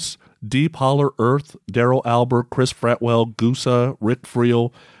 Zeus, Deep Holler Earth, Daryl Albert, Chris Fretwell, Goosa, Rick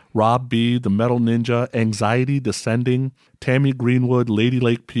Friel, Rob B., The Metal Ninja, Anxiety Descending, Tammy Greenwood, Lady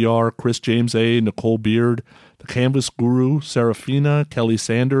Lake PR, Chris James A., Nicole Beard, The Canvas Guru, Serafina, Kelly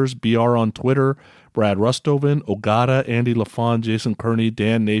Sanders, BR on Twitter, Brad Rustoven, Ogata, Andy LaFon, Jason Kearney,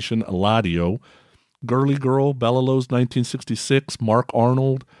 Dan Nation, Eladio, Girly Girl, Bellalos 1966, Mark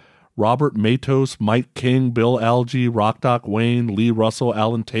Arnold, Robert Matos, Mike King, Bill Algie, Rock Doc Wayne, Lee Russell,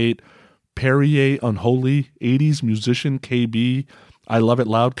 Alan Tate, Perrier Unholy, 80s Musician KB, I Love It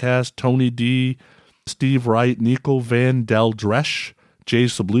Loudcast, Tony D, Steve Wright, Nico Van Del Dresch, Jay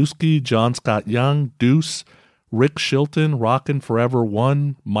Sabluski, John Scott Young, Deuce, Rick Shilton, Rockin' Forever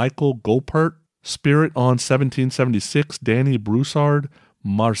One, Michael Gopert, Spirit on 1776, Danny Broussard,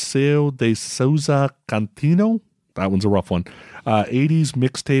 Marcelo de Souza Cantino, that one's a rough one, 80s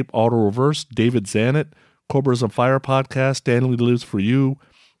Mixtape Auto Reverse, David Zanet, Cobras on Fire Podcast, Stanley Lives For You,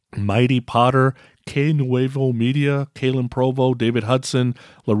 Mighty Potter, K Nuevo Media, Kalen Provo, David Hudson,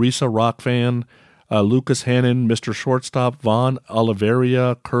 Larissa Rockfan, Lucas Hannon, Mr. Shortstop, Vaughn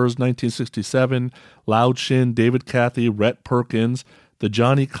Oliveria, Kurz 1967, Loud Shin, David Cathy, Rhett Perkins, The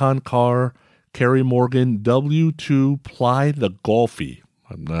Johnny Concar, Kerry Morgan, W2 Ply the Golfy.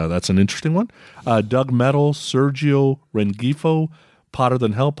 That's an interesting one. Doug Metal, Sergio Rengifo, Potter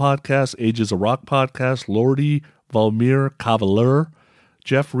Than Hell Podcast, Ages of Rock Podcast, Lordy, Valmir Cavalier,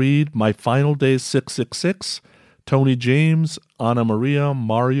 Jeff Reed, My Final Days 666, Tony James, Ana Maria,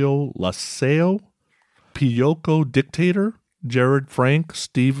 Mario Laseo, Piyoko Dictator, Jared Frank,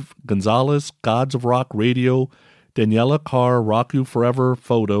 Steve Gonzalez, Gods of Rock Radio, Daniela Carr, Rock You Forever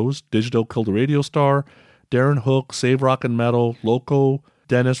Photos, Digital Killed the Radio Star, Darren Hook, Save Rock and Metal, Loco,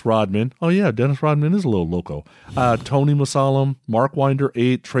 Dennis Rodman. Oh yeah, Dennis Rodman is a little loco. Tony Musalam, Mark Winder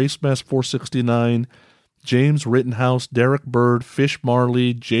 8, Trace Mess 469, James Rittenhouse, Derek Bird, Fish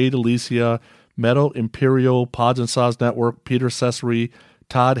Marley, Jade Alicia, Metal Imperial, Pods and Saws Network, Peter Cesary,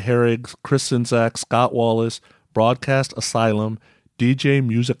 Todd Herrigs, Chris Sinzak, Scott Wallace, Broadcast Asylum, DJ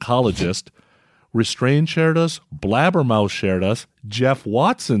Musicologist, Restrained shared us, Blabbermouth shared us, Jeff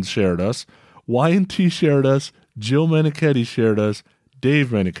Watson shared us, Y&T shared us, Jill Menichetti shared us, Dave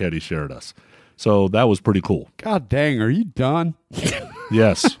Menichetti shared us. So that was pretty cool. God dang, are you done?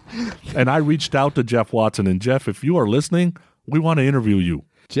 Yes. And I reached out to Jeff Watson, and Jeff, if you are listening, we want to interview you.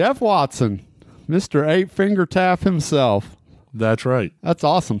 Jeff Watson, Mr. Eight Finger Tap himself. That's right. That's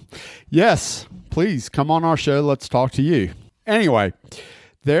awesome. Yes, please come on our show. Let's talk to you. Anyway,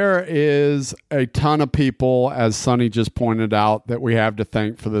 there is a ton of people, as Sonny just pointed out, that we have to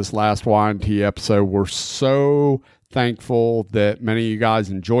thank for this last Y&T episode. We're so thankful that many of you guys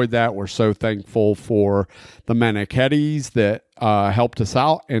enjoyed that. We're so thankful for the Menichettis that helped us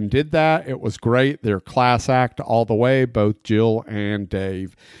out and did that. It was great. They're class act all the way, both Jill and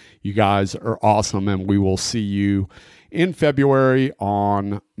Dave. You guys are awesome, and we will see you in February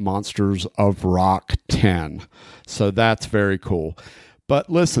on Monsters of Rock 10. So that's very cool. But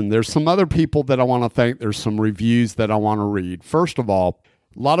listen, there's some other people that I want to thank. There's some reviews that I want to read. First of all,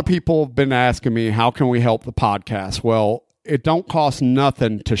 a lot of people have been asking me, how can we help the podcast? Well, it don't cost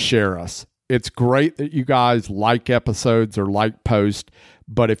nothing to share us. It's great that you guys like episodes or like posts,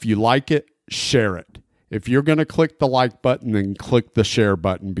 but if you like it, share it. If you're going to click the like button, then click the share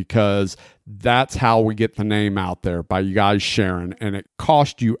button, because that's how we get the name out there, by you guys sharing. And it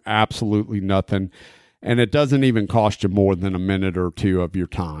costs you absolutely nothing. And it doesn't even cost you more than a minute or two of your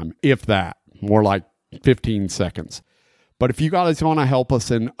time, if that, more like 15 seconds. But if you guys want to help us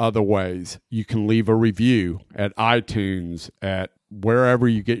in other ways, you can leave a review at iTunes, at wherever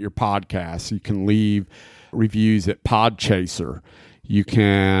you get your podcasts. You can leave reviews at Podchaser. You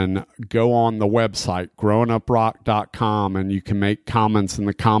can go on the website, growinguprock.com, and you can make comments in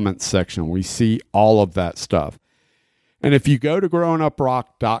the comments section. We see all of that stuff. And if you go to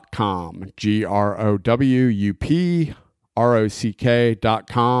growinguprock.com,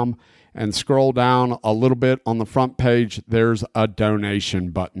 growuprock.com, and scroll down a little bit on the front page, there's a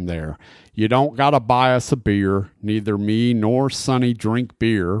donation button there. You don't got to buy us a beer. Neither me nor Sonny drink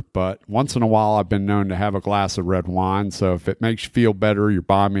beer, but once in a while I've been known to have a glass of red wine. So if it makes you feel better, you're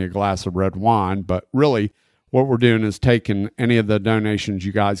buying me a glass of red wine. But really, what we're doing is taking any of the donations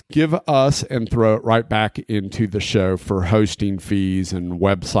you guys give us and throw it right back into the show for hosting fees and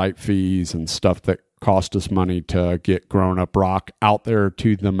website fees and stuff that cost us money to get Growing Up Rock out there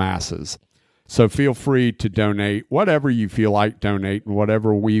to the masses. So feel free to donate whatever you feel like donating,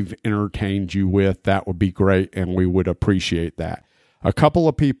 whatever we've entertained you with. That would be great, and we would appreciate that. A couple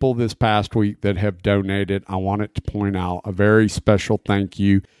of people this past week that have donated, I wanted to point out a very special thank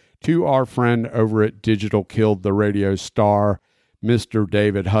you to our friend over at Digital Killed the Radio Star, Mr.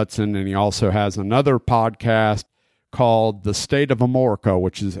 David Hudson, and he also has another podcast called The State of America,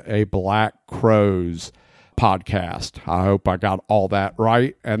 which is a Black Crows podcast. I hope I got all that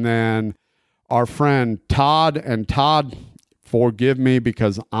right. And then our friend Todd, and Todd, forgive me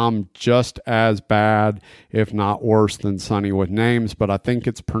because I'm just as bad, if not worse, than Sonny with names, but I think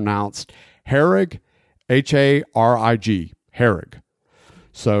it's pronounced Harrig, H-A-R-I-G, Harrig.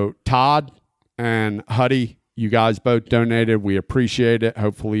 So Todd and Huddy, you guys both donated. We appreciate it.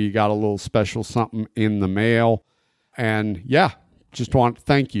 Hopefully you got a little special something in the mail. And yeah, just want to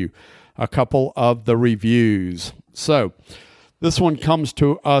thank you. A couple of the reviews. So this one comes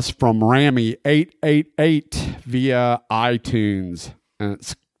to us from Rammy888 via iTunes. And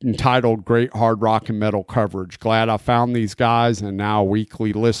it's entitled Great Hard Rock and Metal Coverage. Glad I found these guys, and now a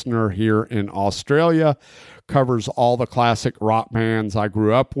weekly listener here in Australia. Covers all the classic rock bands I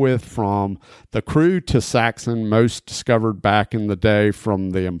grew up with, from The Crew to Saxon, most discovered back in the day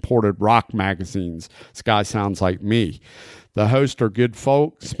from the imported rock magazines. This guy sounds like me. The hosts are good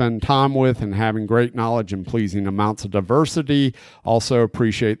folk, spend time with, and having great knowledge and pleasing amounts of diversity. Also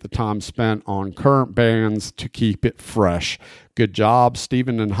appreciate the time spent on current bands to keep it fresh. Good job,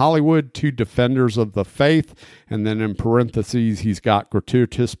 Stephen and Hollywood, two defenders of the faith. And then in parentheses, he's got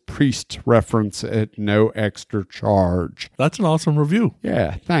gratuitous priest reference at no extra charge. That's an awesome review.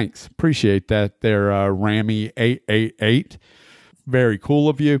 Yeah, thanks. Appreciate that there, Rammy888. Very cool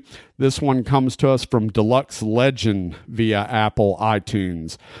of you. This one comes to us from Deluxe Legend via Apple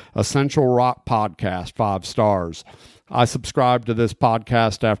iTunes. Essential Rock Podcast, 5 stars. I subscribed to this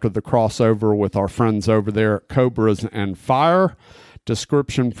podcast after the crossover with our friends over there at Cobras and Fire.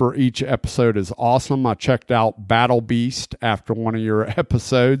 Description for each episode is awesome. I checked out Battle Beast after one of your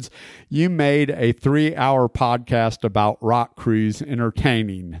episodes. You made a 3-hour podcast about rock crews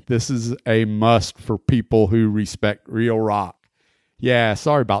entertaining. This is a must for people who respect real rock. Yeah,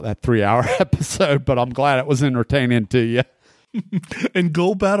 sorry about that 3-hour episode, but I'm glad it was entertaining to you. And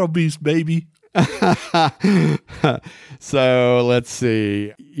go Battle Beast, baby. So let's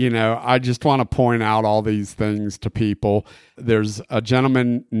see. I just want to point out all these things to people. There's a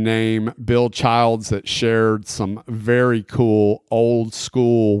gentleman named Bill Childs that shared some very cool old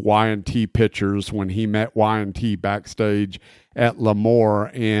school Y&T pictures when he met Y&T backstage at L'Amour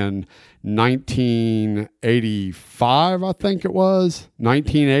in 1985, I think it was.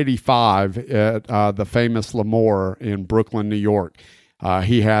 1985 at the famous L'Amour in Brooklyn, New York.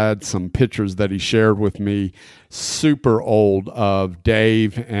 He had some pictures that he shared with me, super old, of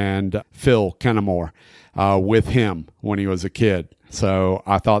Dave and Phil Kennemore with him when he was a kid. So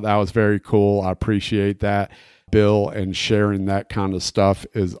I thought that was very cool. I appreciate that. Bill, and sharing that kind of stuff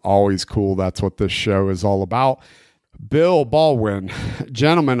is always cool. That's what this show is all about. Bill Baldwin,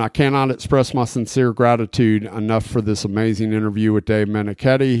 gentlemen, I cannot express my sincere gratitude enough for this amazing interview with Dave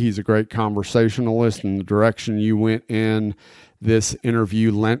Meniketti. He's a great conversationalist, and the direction you went in this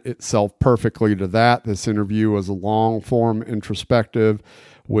interview lent itself perfectly to that. This interview was a long-form introspective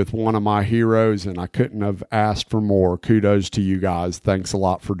with one of my heroes, and I couldn't have asked for more. Kudos to you guys. Thanks a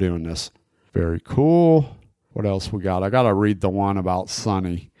lot for doing this. Very cool. What else we got? I got to read the one about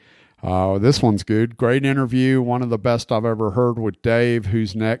Sonny. This one's good. Great interview. One of the best I've ever heard with Dave.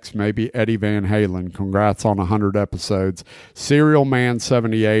 Who's next? Maybe Eddie Van Halen. Congrats on 100 episodes. Serial Man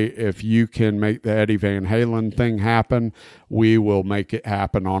 78. If you can make the Eddie Van Halen thing happen, we will make it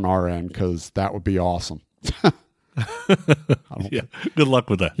happen on our end, because that would be awesome. Yeah, good luck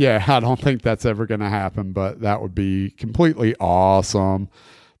with that. Yeah, I don't think that's ever going to happen, but that would be completely awesome.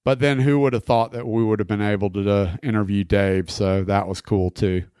 But then who would have thought that we would have been able to interview Dave? So that was cool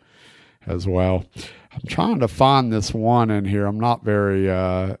too, as well. I'm trying to find this one in here. I'm not very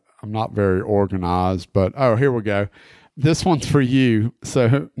organized, but here we go. This one's for you.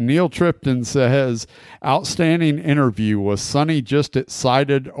 So Neil Tripton says, outstanding interview. Was Sonny just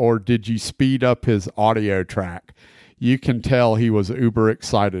excited, or did you speed up his audio track? You can tell he was uber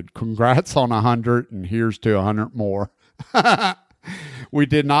excited. Congrats on 100, and here's to 100 more. We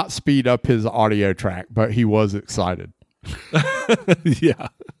did not speed up his audio track, but he was excited. Yeah.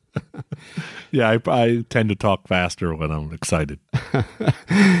 Yeah, I tend to talk faster when I'm excited.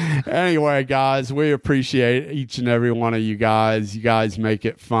 Anyway, guys, we appreciate each and every one of you guys. You guys make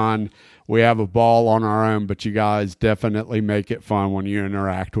it fun. We have a ball on our own, but you guys definitely make it fun when you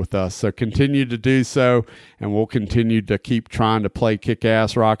interact with us. So continue to do so, and we'll continue to keep trying to play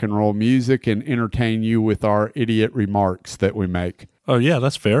kick-ass rock and roll music and entertain you with our idiot remarks that we make. Oh, yeah,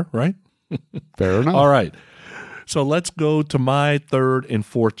 that's fair, right? Fair enough. All right. So let's go to my third and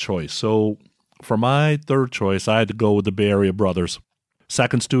fourth choice. So for my third choice, I had to go with the Bay Area Brothers.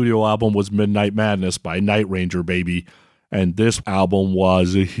 Second studio album was Midnight Madness by Night Ranger, baby. And this album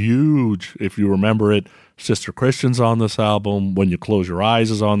was huge. If you remember it, Sister Christian's on this album. When You Close Your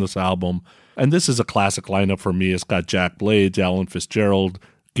Eyes is on this album. And this is a classic lineup for me. It's got Jack Blades, Alan Fitzgerald,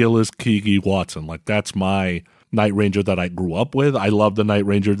 Gillis, Keegi, Watson. Like, that's my Night Ranger that I grew up with. I love the Night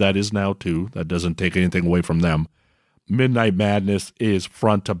Ranger that is now, too. That doesn't take anything away from them. Midnight Madness is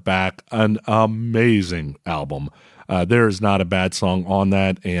front to back an amazing album. There is not a bad song on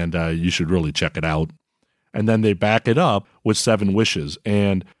that, and you should really check it out. And then they back it up with Seven Wishes.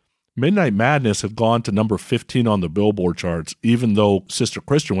 And Midnight Madness had gone to number 15 on the Billboard charts, even though Sister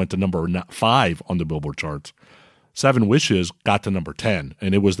Christian went to number 5 on the Billboard charts. Seven Wishes got to number 10,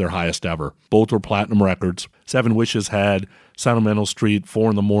 and it was their highest ever. Both were platinum records. Seven Wishes had Sentimental Street,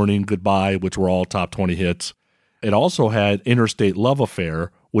 4 in the Morning, Goodbye, which were all top 20 hits. It also had Interstate Love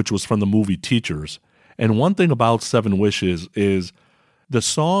Affair, which was from the movie Teachers. And one thing about Seven Wishes is the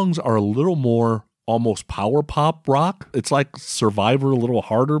songs are a little more almost power pop rock. It's like Survivor, a little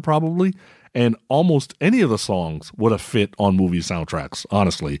harder probably. And almost any of the songs would have fit on movie soundtracks,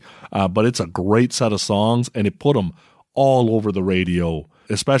 honestly. But it's a great set of songs, and it put them all over the radio,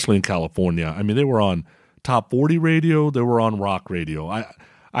 especially in California. I mean, they were on top 40 radio. They were on rock radio.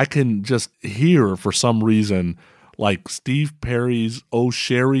 I can just hear, for some reason, like Steve Perry's Oh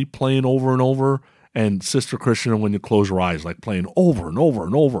Sherry playing over and over, and Sister Christian and When You Close Your Eyes, like playing over and over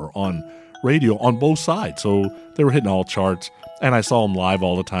and over on radio on both sides. So they were hitting all charts, and I saw them live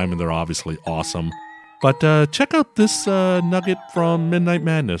all the time, and they're obviously awesome. But check out this nugget from Midnight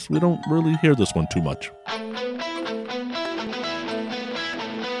Madness. We don't really hear this one too much.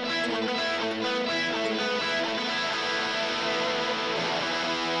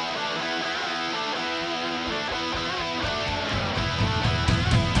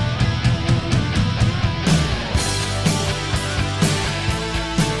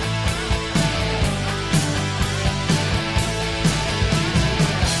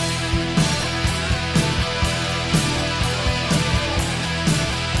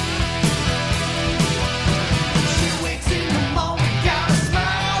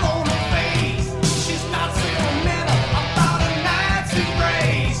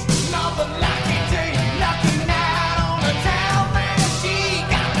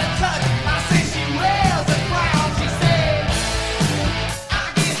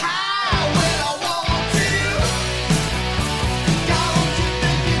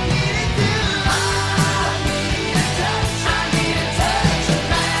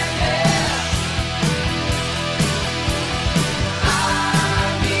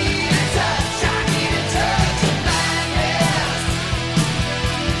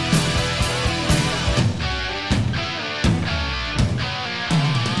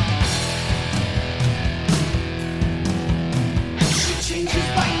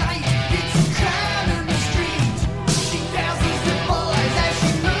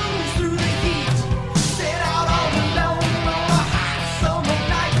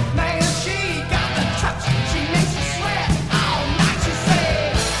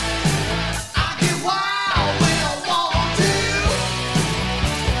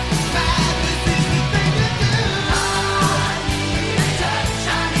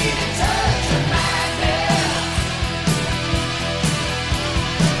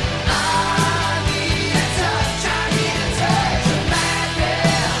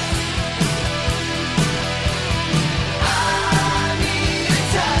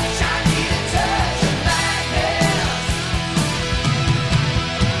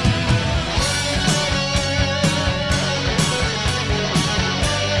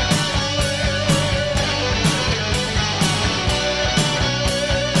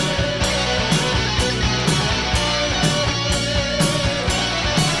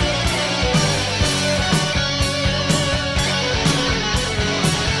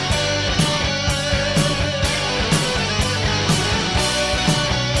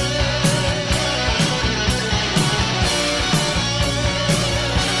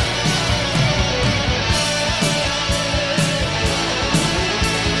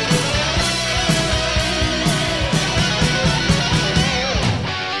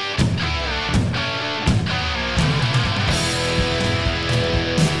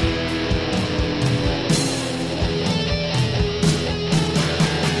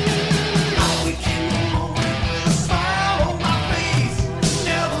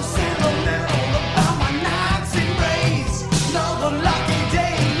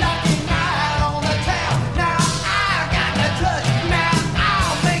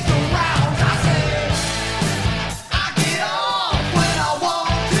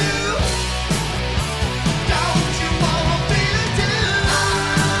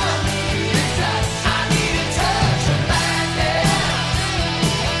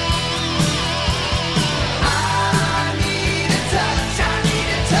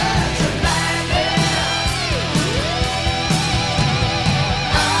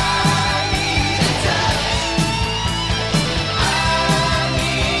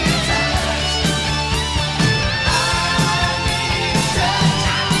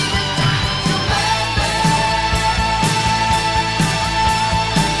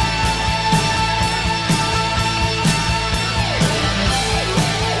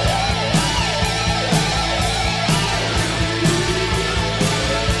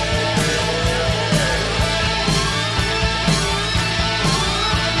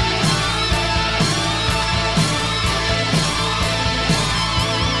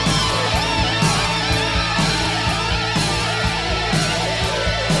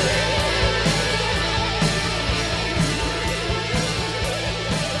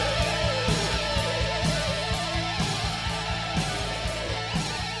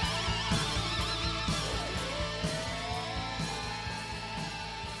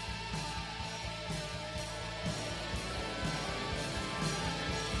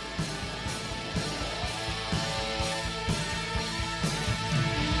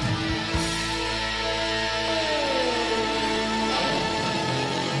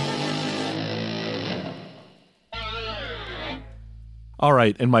 All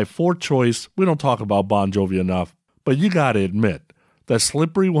right, and my fourth choice, we don't talk about Bon Jovi enough, but you got to admit that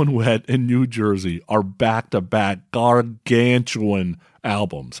Slippery When Wet and New Jersey are back-to-back gargantuan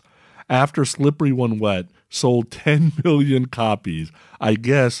albums. After Slippery When Wet sold 10 million copies, I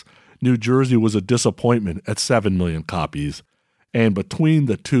guess New Jersey was a disappointment at 7 million copies. And between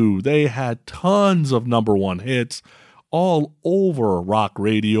the two, they had tons of number one hits all over rock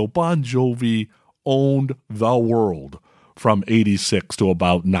radio. Bon Jovi owned the world from 86 to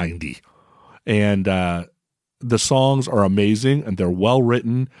about 90. And the songs are amazing and they're well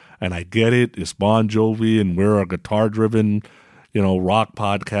written. And I get it. It's Bon Jovi and we're a guitar-driven, rock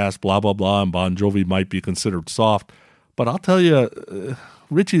podcast, blah, blah, blah. And Bon Jovi might be considered soft. But I'll tell you,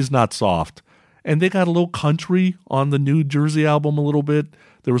 Richie's not soft. And they got a little country on the New Jersey album a little bit.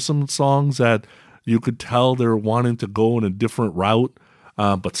 There were some songs that you could tell they were wanting to go in a different route.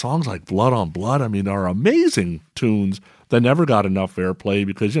 But songs like Blood on Blood, are amazing tunes that never got enough airplay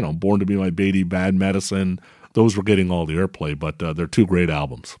because, Born to Be My Baby, Bad Medicine, those were getting all the airplay. But they're two great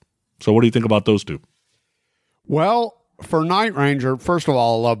albums. So what do you think about those two? Well, for Night Ranger, first of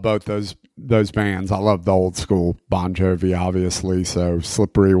all, I love both those bands. I love the old school Bon Jovi, obviously. So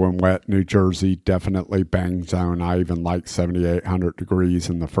Slippery When Wet, New Jersey, definitely bang zone. I even like 7800 Degrees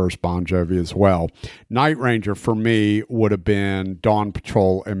in the first Bon Jovi as well. Night Ranger for me would have been Dawn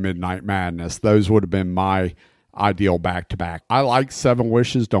Patrol and Midnight Madness. Those would have been my ideal back-to-back. I like Seven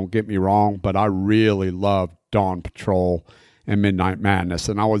Wishes, don't get me wrong, but I really love Dawn Patrol and Midnight Madness.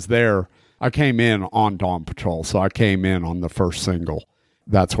 And I came in on Dawn Patrol, so I came in on the first single.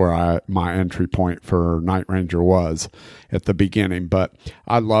 That's where my entry point for Night Ranger was at the beginning. But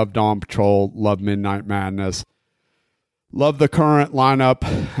I love Dawn Patrol, love Midnight Madness, love the current lineup,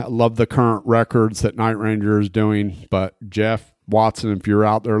 love the current records that Night Ranger is doing. But Jeff Watson, if you're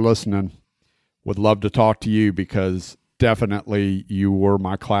out there listening, would love to talk to you because definitely you were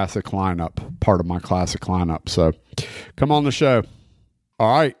my classic lineup, part of my classic lineup. So come on the show.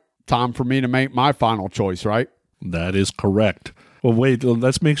 All right, time for me to make my final choice, right? That is correct. Well, wait,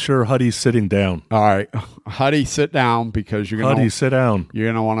 let's make sure Huddy's sitting down. All right. Huddy, sit down because you're going to... Huddy, sit down. You're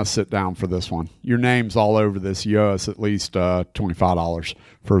going to want to sit down for this one. Your name's all over this. You owe us at least $25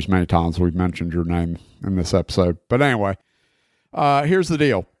 for as many times we've mentioned your name in this episode. But anyway, here's the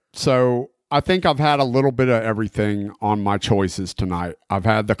deal. So I think I've had a little bit of everything on my choices tonight. I've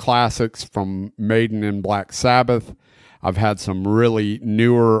had the classics from Maiden and Black Sabbath. I've had some really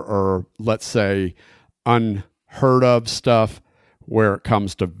newer or, let's say, unheard of stuff where it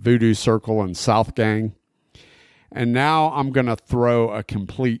comes to Voodoo Circle and South Gang. And now I'm going to throw a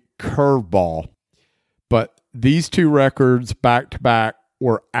complete curveball. But these two records back to back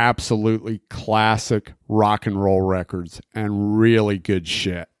were absolutely classic rock and roll records and really good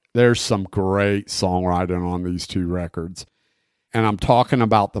shit. There's some great songwriting on these two records. And I'm talking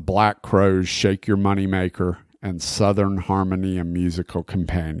about the Black Crowes' Shake Your Moneymaker and Southern Harmony, A Musical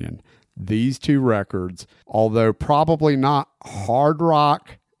Companion. These two records, although probably not hard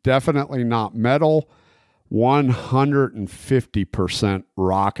rock, definitely not metal, 150%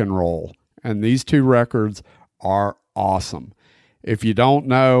 rock and roll. And these two records are awesome. If you don't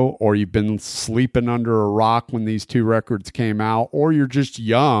know, or you've been sleeping under a rock when these two records came out, or you're just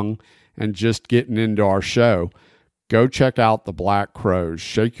young and just getting into our show, go check out the Black Crowes,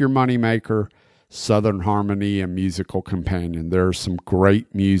 Shake Your Moneymaker, Southern Harmony, and Musical Companion. There's some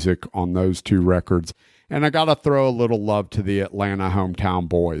great music on those two records. And I got to throw a little love to the Atlanta Hometown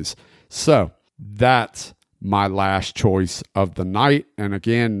Boys. So that's my last choice of the night. And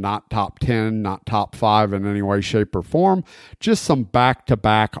again, not top 10, not top 5 in any way, shape, or form. Just some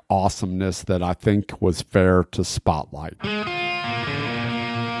back-to-back awesomeness that I think was fair to spotlight.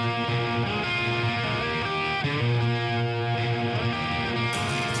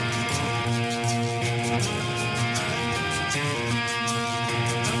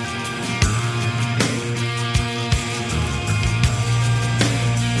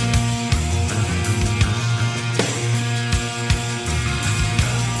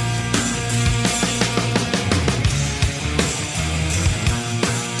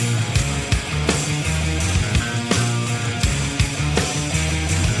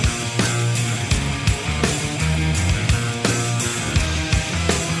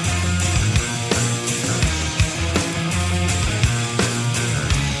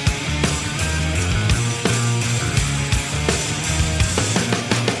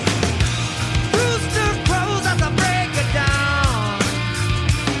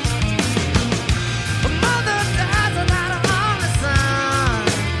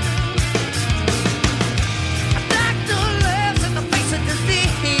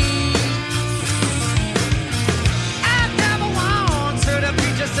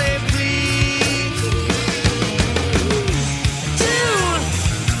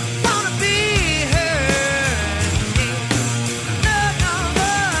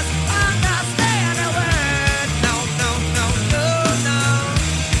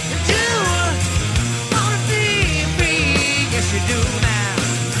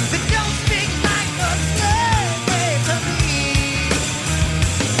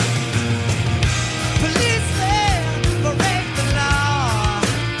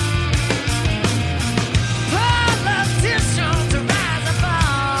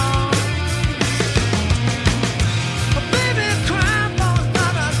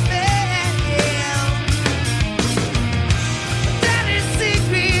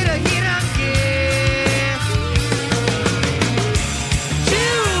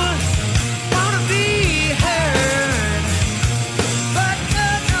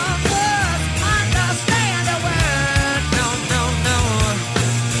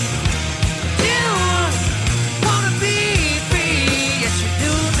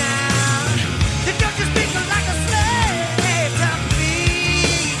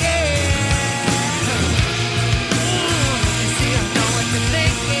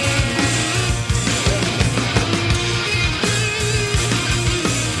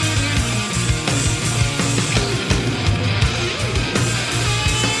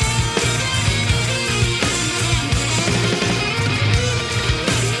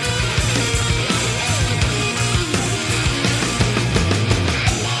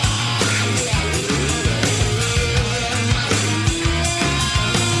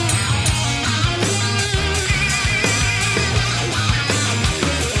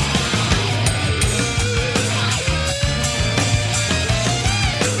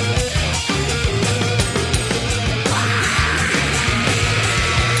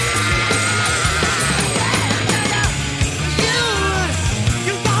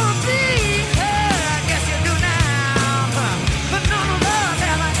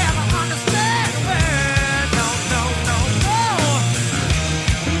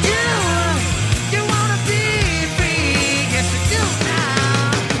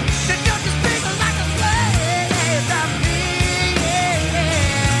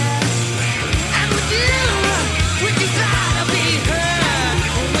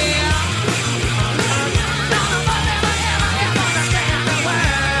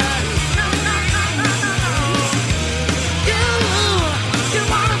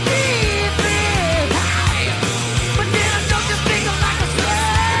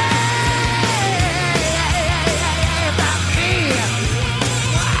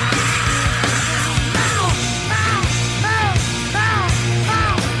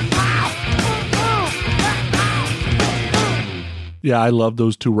 Yeah, I love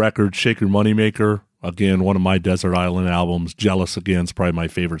those two records. Shake Your Moneymaker, again, one of my Desert Island albums. Jealous Again is probably my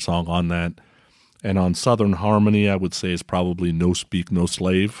favorite song on that. And on Southern Harmony, I would say is probably No Speak, No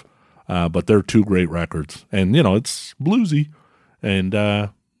Slave. But they're two great records. And, it's bluesy. And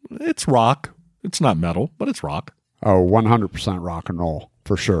it's rock. It's not metal, but it's rock. Oh, 100% rock and roll,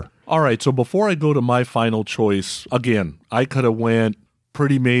 for sure. All right, so before I go to my final choice, again, I could have went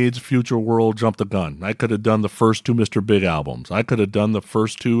Pretty Maids, Future World, Jump the Gun. I could have done the first two Mr. Big albums. I could have done the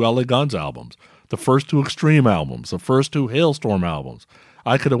first two LA Guns albums, the first two Extreme albums, the first two Hailstorm albums.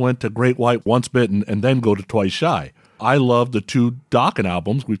 I could have went to Great White, Once Bitten, and then go to Twice Shy. I love the two Dokken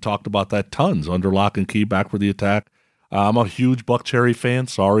albums. We've talked about that tons. Under Lock and Key, Back for the Attack. I'm a huge Buck Cherry fan.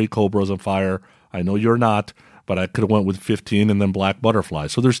 Sorry, Cobras on Fire. I know you're not, but I could have went with 15 and then Black Butterfly.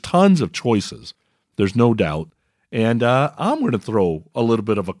 So there's tons of choices. There's no doubt. And I'm going to throw a little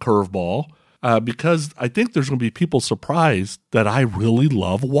bit of a curveball because I think there's going to be people surprised that I really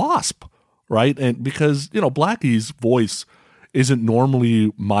love Wasp, right? And because, Blackie's voice isn't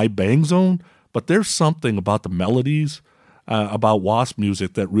normally my bang zone, but there's something about the melodies, about Wasp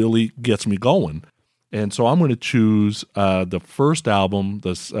music that really gets me going. And so I'm going to choose the first album,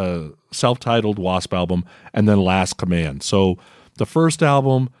 the self-titled Wasp album, and then Last Command. So the first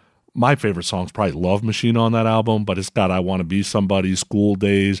album, my favorite song is probably Love Machine on that album, but it's got I Want to Be Somebody, School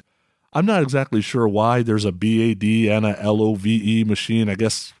Days. I'm not exactly sure why there's a B-A-D and a L-O-V-E machine. I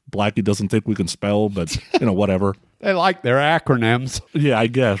guess Blackie doesn't think we can spell, but, whatever. They like their acronyms. Yeah, I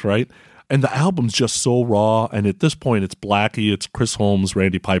guess, right? And the album's just so raw, and at this point it's Blackie, it's Chris Holmes,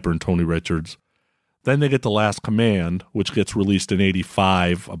 Randy Piper, and Tony Richards. Then they get The Last Command, which gets released in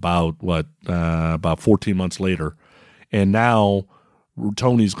 85, about 14 months later. And now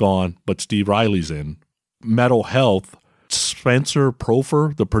Tony's gone, but Steve Riley's in. Metal Health, Spencer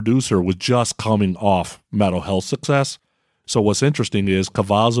Profer, the producer, was just coming off Metal Health success. So what's interesting is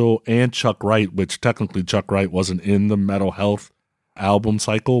Cavazo and Chuck Wright, which technically Chuck Wright wasn't in the Metal Health album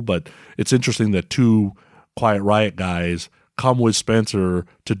cycle, but it's interesting that two Quiet Riot guys come with Spencer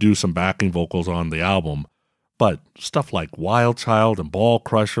to do some backing vocals on the album. But stuff like Wild Child and Ball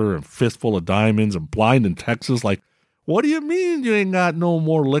Crusher and Fistful of Diamonds and Blind in Texas, like, what do you mean you ain't got no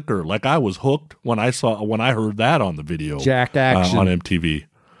more liquor? Like, I was hooked when I heard that on the video. Jack Action. On MTV.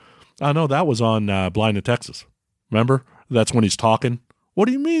 No, that was on Blind in Texas. Remember? That's when he's talking. What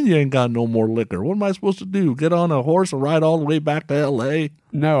do you mean you ain't got no more liquor? What am I supposed to do? Get on a horse and ride all the way back to L.A.?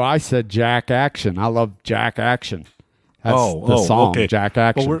 No, I said Jack Action. I love Jack Action. That's the song, okay. Jack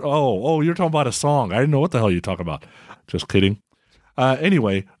Action. You're talking about a song. I didn't know what the hell you're talking about. Just kidding.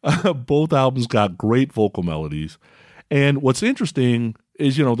 Anyway, both albums got great vocal melodies. And what's interesting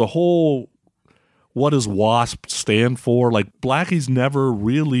is, the whole, what does WASP stand for? Like, Blackie's never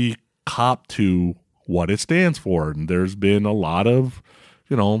really copped to what it stands for. And there's been a lot of,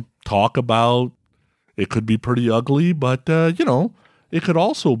 talk about it could be pretty ugly, but, it could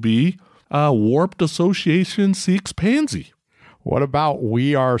also be Warped Association Seeks Pansy. What about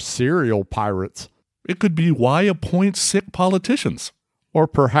We Are Serial Pirates? It could be Why Appoint Sick Politicians. Or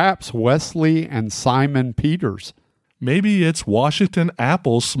perhaps Wesley and Simon Peters. Maybe it's Washington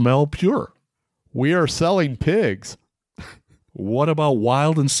Apples Smell Pure. We Are Selling Pigs. What about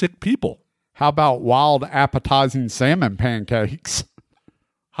Wild and Sick People? How about Wild Appetizing Salmon Pancakes?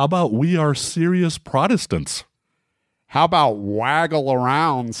 How about We Are Serious Protestants? How about Waggle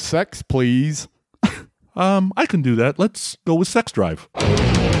Around Sex Please? I can do that. Let's go with Sex Drive.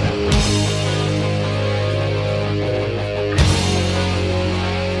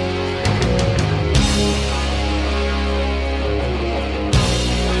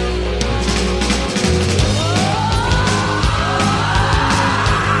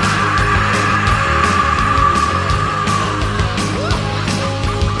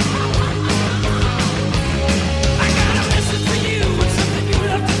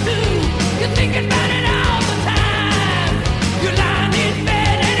 Thinking about it all the time. You're lying in bed.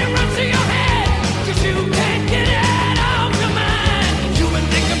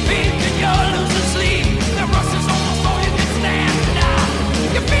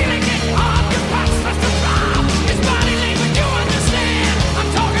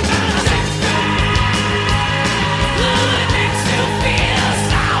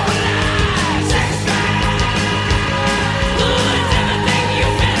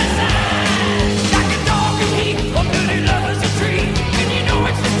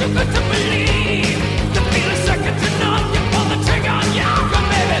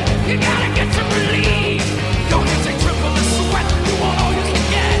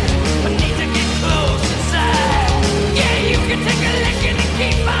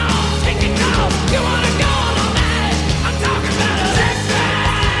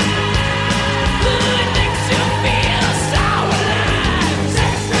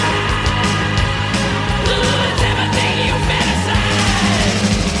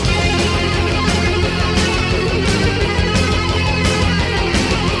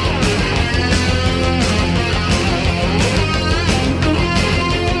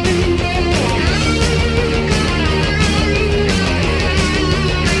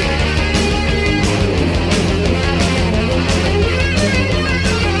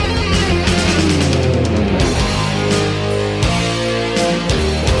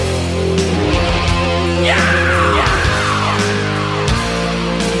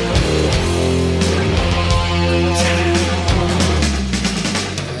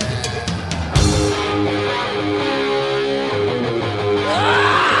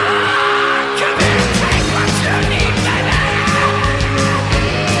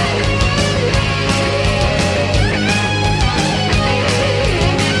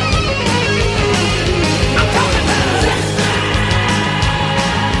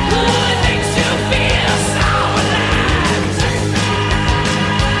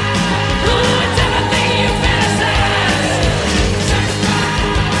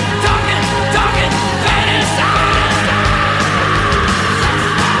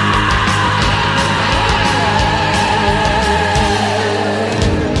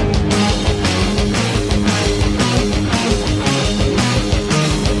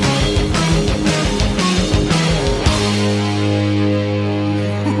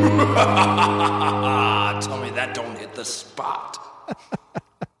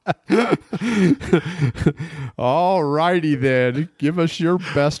 All righty then. Give us your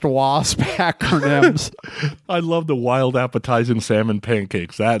best Wasp acronyms. I love the wild appetizing salmon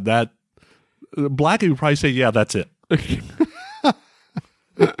pancakes. That Blackie would probably say, yeah, that's it.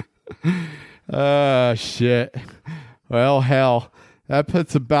 Shit. Well, hell, that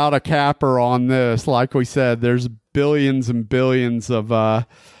puts about a capper on this. Like we said, there's billions and billions of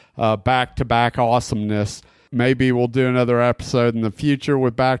back-to-back awesomeness. Maybe we'll do another episode in the future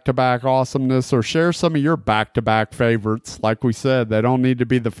with back-to-back awesomeness, or share some of your back-to-back favorites. Like we said, they don't need to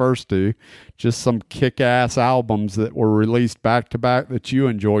be the first two. Just some kick-ass albums that were released back-to-back that you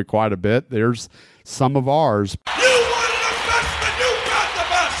enjoy quite a bit. There's some of ours. You wanted the best, but you got the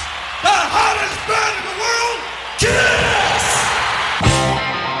best. The hottest band in the world, Kiss!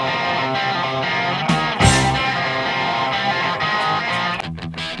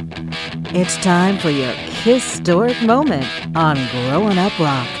 It's time for your historic moment on Growing Up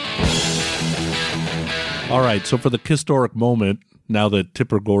Rock. All right, so for the historic moment, now that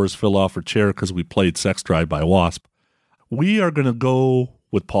Tipper Gore's fell off her chair because we played Sex Drive by Wasp, we are going to go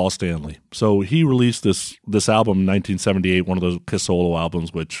with Paul Stanley. So he released this album in 1978, one of those Kiss solo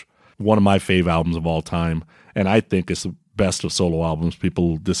albums, which one of my fave albums of all time, and I think it's the best of solo albums.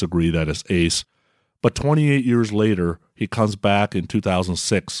 People disagree that it's ace. But 28 years later, he comes back in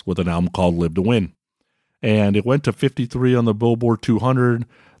 2006 with an album called Live to Win. And it went to 53 on the Billboard 200.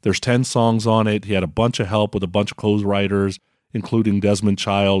 There's 10 songs on it. He had a bunch of help with a bunch of co-writers, including Desmond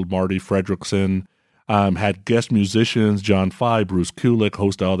Child, Marty Fredrickson. Had guest musicians, John Fye, Bruce Kulick,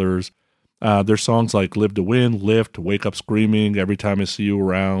 host others. There's songs like Live to Win, Lift, Wake Up Screaming, Every Time I See You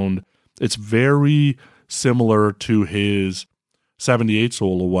Around. It's very similar to his 78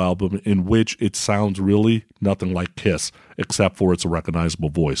 solo album, in which it sounds really nothing like Kiss, except for its recognizable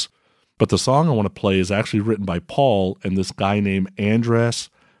voice. But the song I want to play is actually written by Paul and this guy named Andreas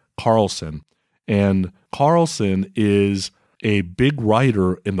Carlson. And Carlson is a big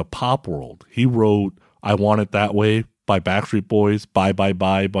writer in the pop world. He wrote I Want It That Way by Backstreet Boys, Bye Bye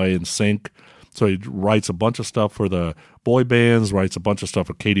Bye by NSYNC. So he writes a bunch of stuff for the boy bands, writes a bunch of stuff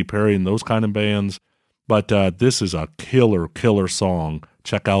for Katy Perry and those kind of bands. But this is a killer song.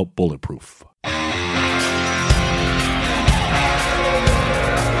 Check out Bulletproof.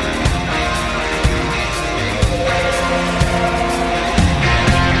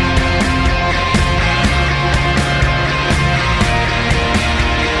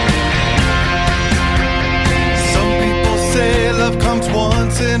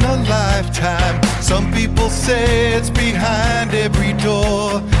 Once in a lifetime. Some people say it's behind every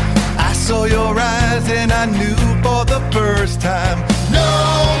door. I saw your eyes and I knew for the first time. No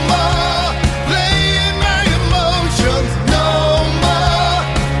more playing my emotions. No more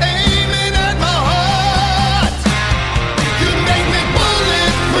aiming at my heart. You make me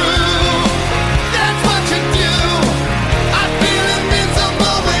bulletproof. That's what you do. I feel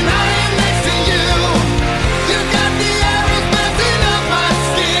invincible when I am next to you. You got the arrows bouncing up my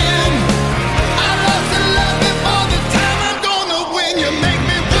skin. I love to love before the time I'm gonna win. You make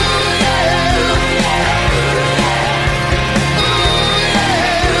me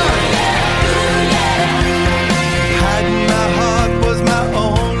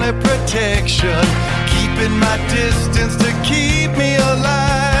protection, keeping my distance to keep me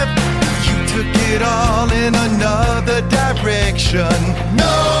alive. You took it all in another direction.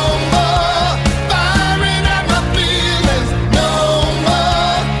 No more firing at my feelings. No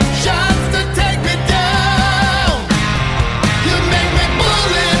more shots to take me down. You make me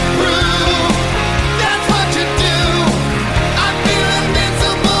bulletproof. That's what you do. I feel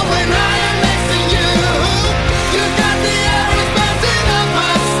invincible when I am next to you. You got the arrows bouncing up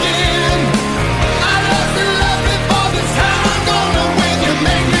my skin. I love to love before this time I'm gonna win. You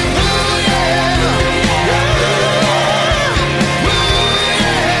make me ooh yeah, ooh yeah, ooh yeah.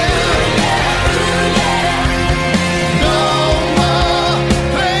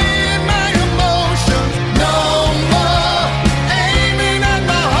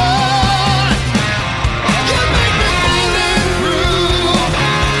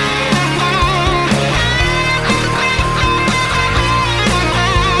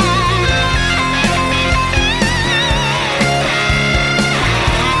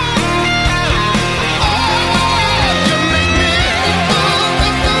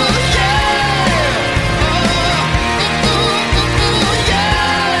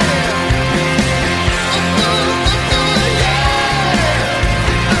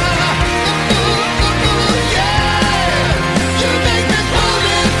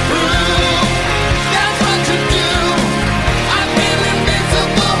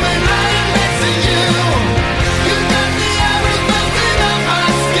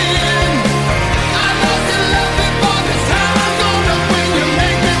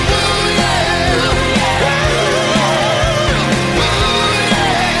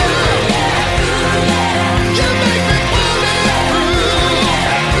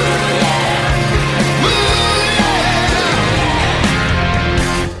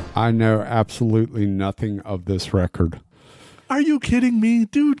 I know absolutely nothing of this record. Are you kidding me?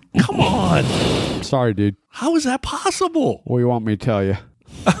 Dude, come on. Sorry, dude. How is that possible? What do you want me to tell you?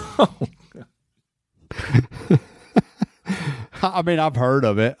 I mean, I've heard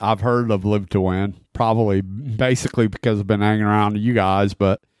of it. I've heard of Live to Win, probably basically because I've been hanging around you guys.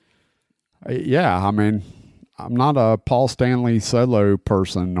 But yeah, I mean, I'm not a Paul Stanley solo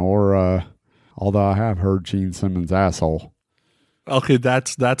person, or although I have heard Gene Simmons' Asshole. Okay,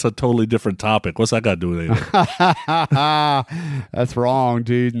 that's a totally different topic. What's that got to do with anything? That's wrong,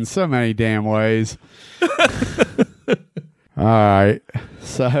 dude, in so many damn ways. All right.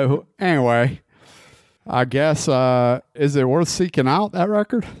 So anyway, I guess, is it worth seeking out, that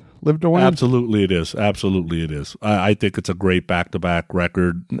record? Live to Win? Absolutely it is. Absolutely it is. I think it's a great back-to-back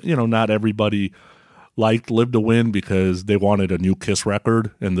record. You know, not everybody liked Live to Win because they wanted a new Kiss record,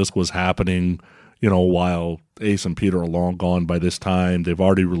 and this was happening, you know, while Ace and Peter are long gone by this time. They've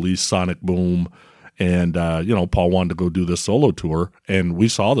already released Sonic Boom, and, you know, Paul wanted to go do this solo tour, and we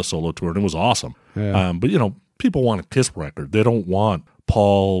saw the solo tour, and it was awesome. Yeah. But, you know, people want a Kiss record. They don't want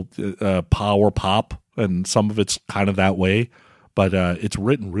Paul power pop, and some of it's kind of that way, but it's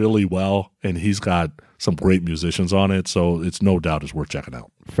written really well, and he's got some great musicians on it, so it's no doubt is worth checking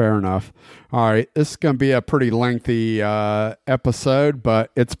out. Fair enough. All right, this is going to be a pretty lengthy episode, but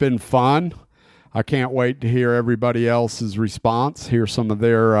it's been fun. I can't wait to hear everybody else's response, hear some of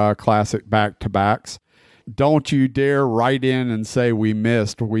their classic back-to-backs. Don't you dare write in and say we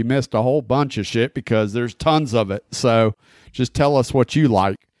missed. We missed a whole bunch of shit because there's tons of it. So just tell us what you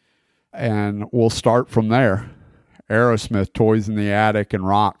like, and we'll start from there. Aerosmith, Toys in the Attic, and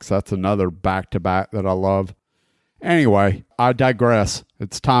Rocks. That's another back-to-back that I love. Anyway, I digress.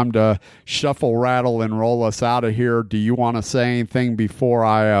 It's time to shuffle, rattle, and roll us out of here. Do you want to say anything before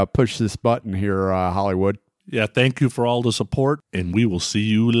I push this button here, Hollywood? Yeah, thank you for all the support, and we will see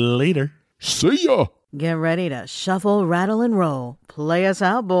you later. See ya! Get ready to shuffle, rattle, and roll. Play us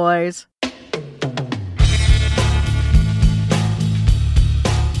out, boys.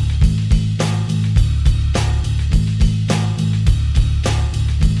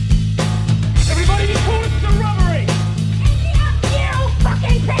 Everybody report the robbery! You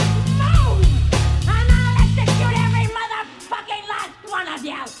fucking pricks move! And I'll execute every motherfucking last one of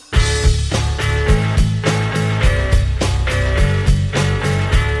you!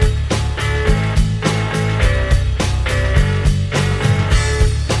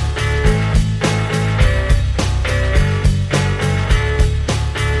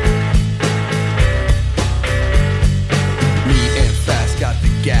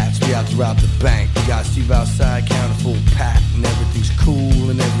 Rob the bank. We got Steve outside, counting full pack, and everything's cool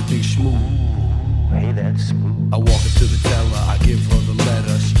and everything's smooth. Hey, that's smooth. I walk up to the teller, I give her the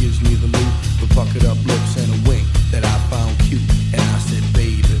letter. She gives me the loot with puckered up lips and a wink that I found cute. And I said,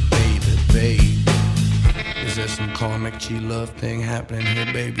 baby, baby, baby, is there some karmic G-love thing happening here,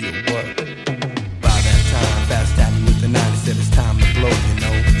 baby, or what? By that time, fast at me with the 90, said it's time to blow, you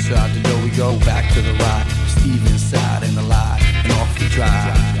know. So out the door we go, back to the ride. Steve inside and alive, and off we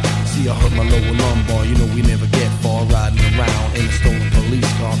drive. See, I hurt my lower lumbar, you know we never get far riding around in a stolen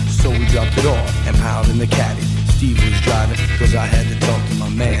police car. So we dropped it off and piled in the caddy. Steve was driving, cause I had to talk to my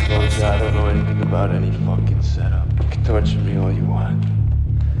man. Look, I don't know anything about any fucking setup. You can torture me all you want.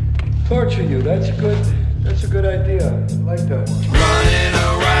 Torture you, that's a good idea. I like that one. Running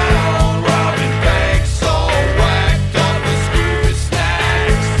around, robbing banks, all whacked up with Scooby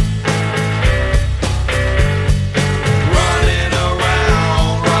snacks. Running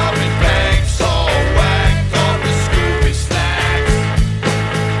around, robbing banks, all whacked up with Scooby snacks.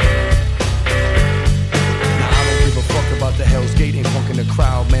 Now I don't give a fuck about the Hell's Gate, ain't punking the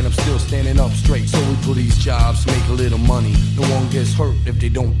crowd, man, I'm still standing up straight. So we do these jobs, make a little money. No one gets hurt if they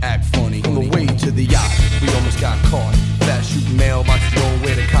don't act funny. On the way to the yacht, we almost got caught. Fast shooting mailbox, knowing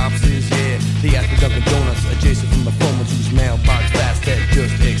where the cops is, yeah. They at the Dunkin' Donuts, adjacent from the phone whose mailbox fast had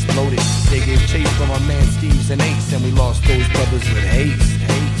just exploded. They gave chase from our man Steve's and Ace, and we lost those brothers with haste.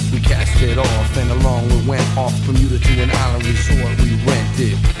 We cast it off, and along we went off Bermuda to an island resort we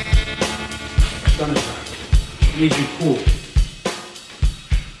rented. Sunshine, I need you cool.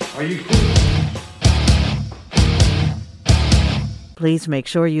 Are you cool? Please make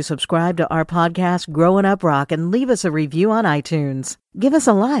sure you subscribe to our podcast, Growing Up Rock, and leave us a review on iTunes. Give us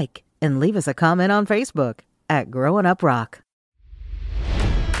a like and leave us a comment on Facebook at Growing Up Rock.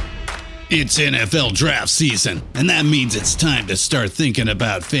 It's NFL draft season, and that means it's time to start thinking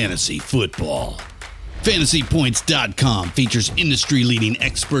about fantasy football. FantasyPoints.com features industry-leading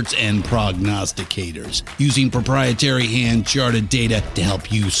experts and prognosticators using proprietary hand-charted data to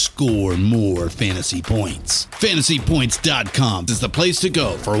help you score more fantasy points. FantasyPoints.com is the place to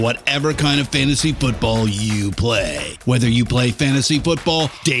go for whatever kind of fantasy football you play. Whether you play fantasy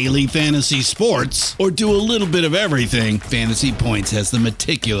football, daily fantasy sports, or do a little bit of everything, Fantasy Points has the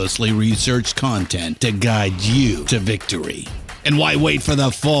meticulously researched content to guide you to victory. And why wait for the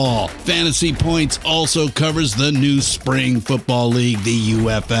fall? Fantasy Points also covers the new spring football league, the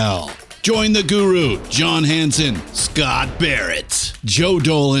UFL. Join the guru, John Hansen, Scott Barrett, Joe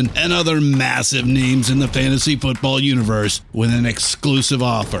Dolan, and other massive names in the fantasy football universe with an exclusive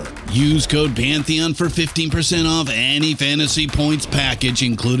offer. Use code Pantheon for 15% off any Fantasy Points package,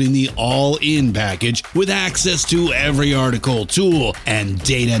 including the all-in package, with access to every article, tool, and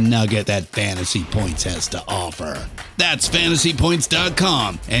data nugget that Fantasy Points has to offer. That's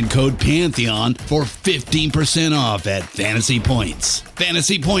FantasyPoints.com and code Pantheon for 15% off at Fantasy Points.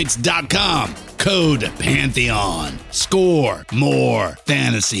 FantasyPoints.com, code Pantheon. Score more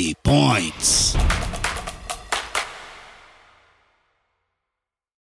fantasy points.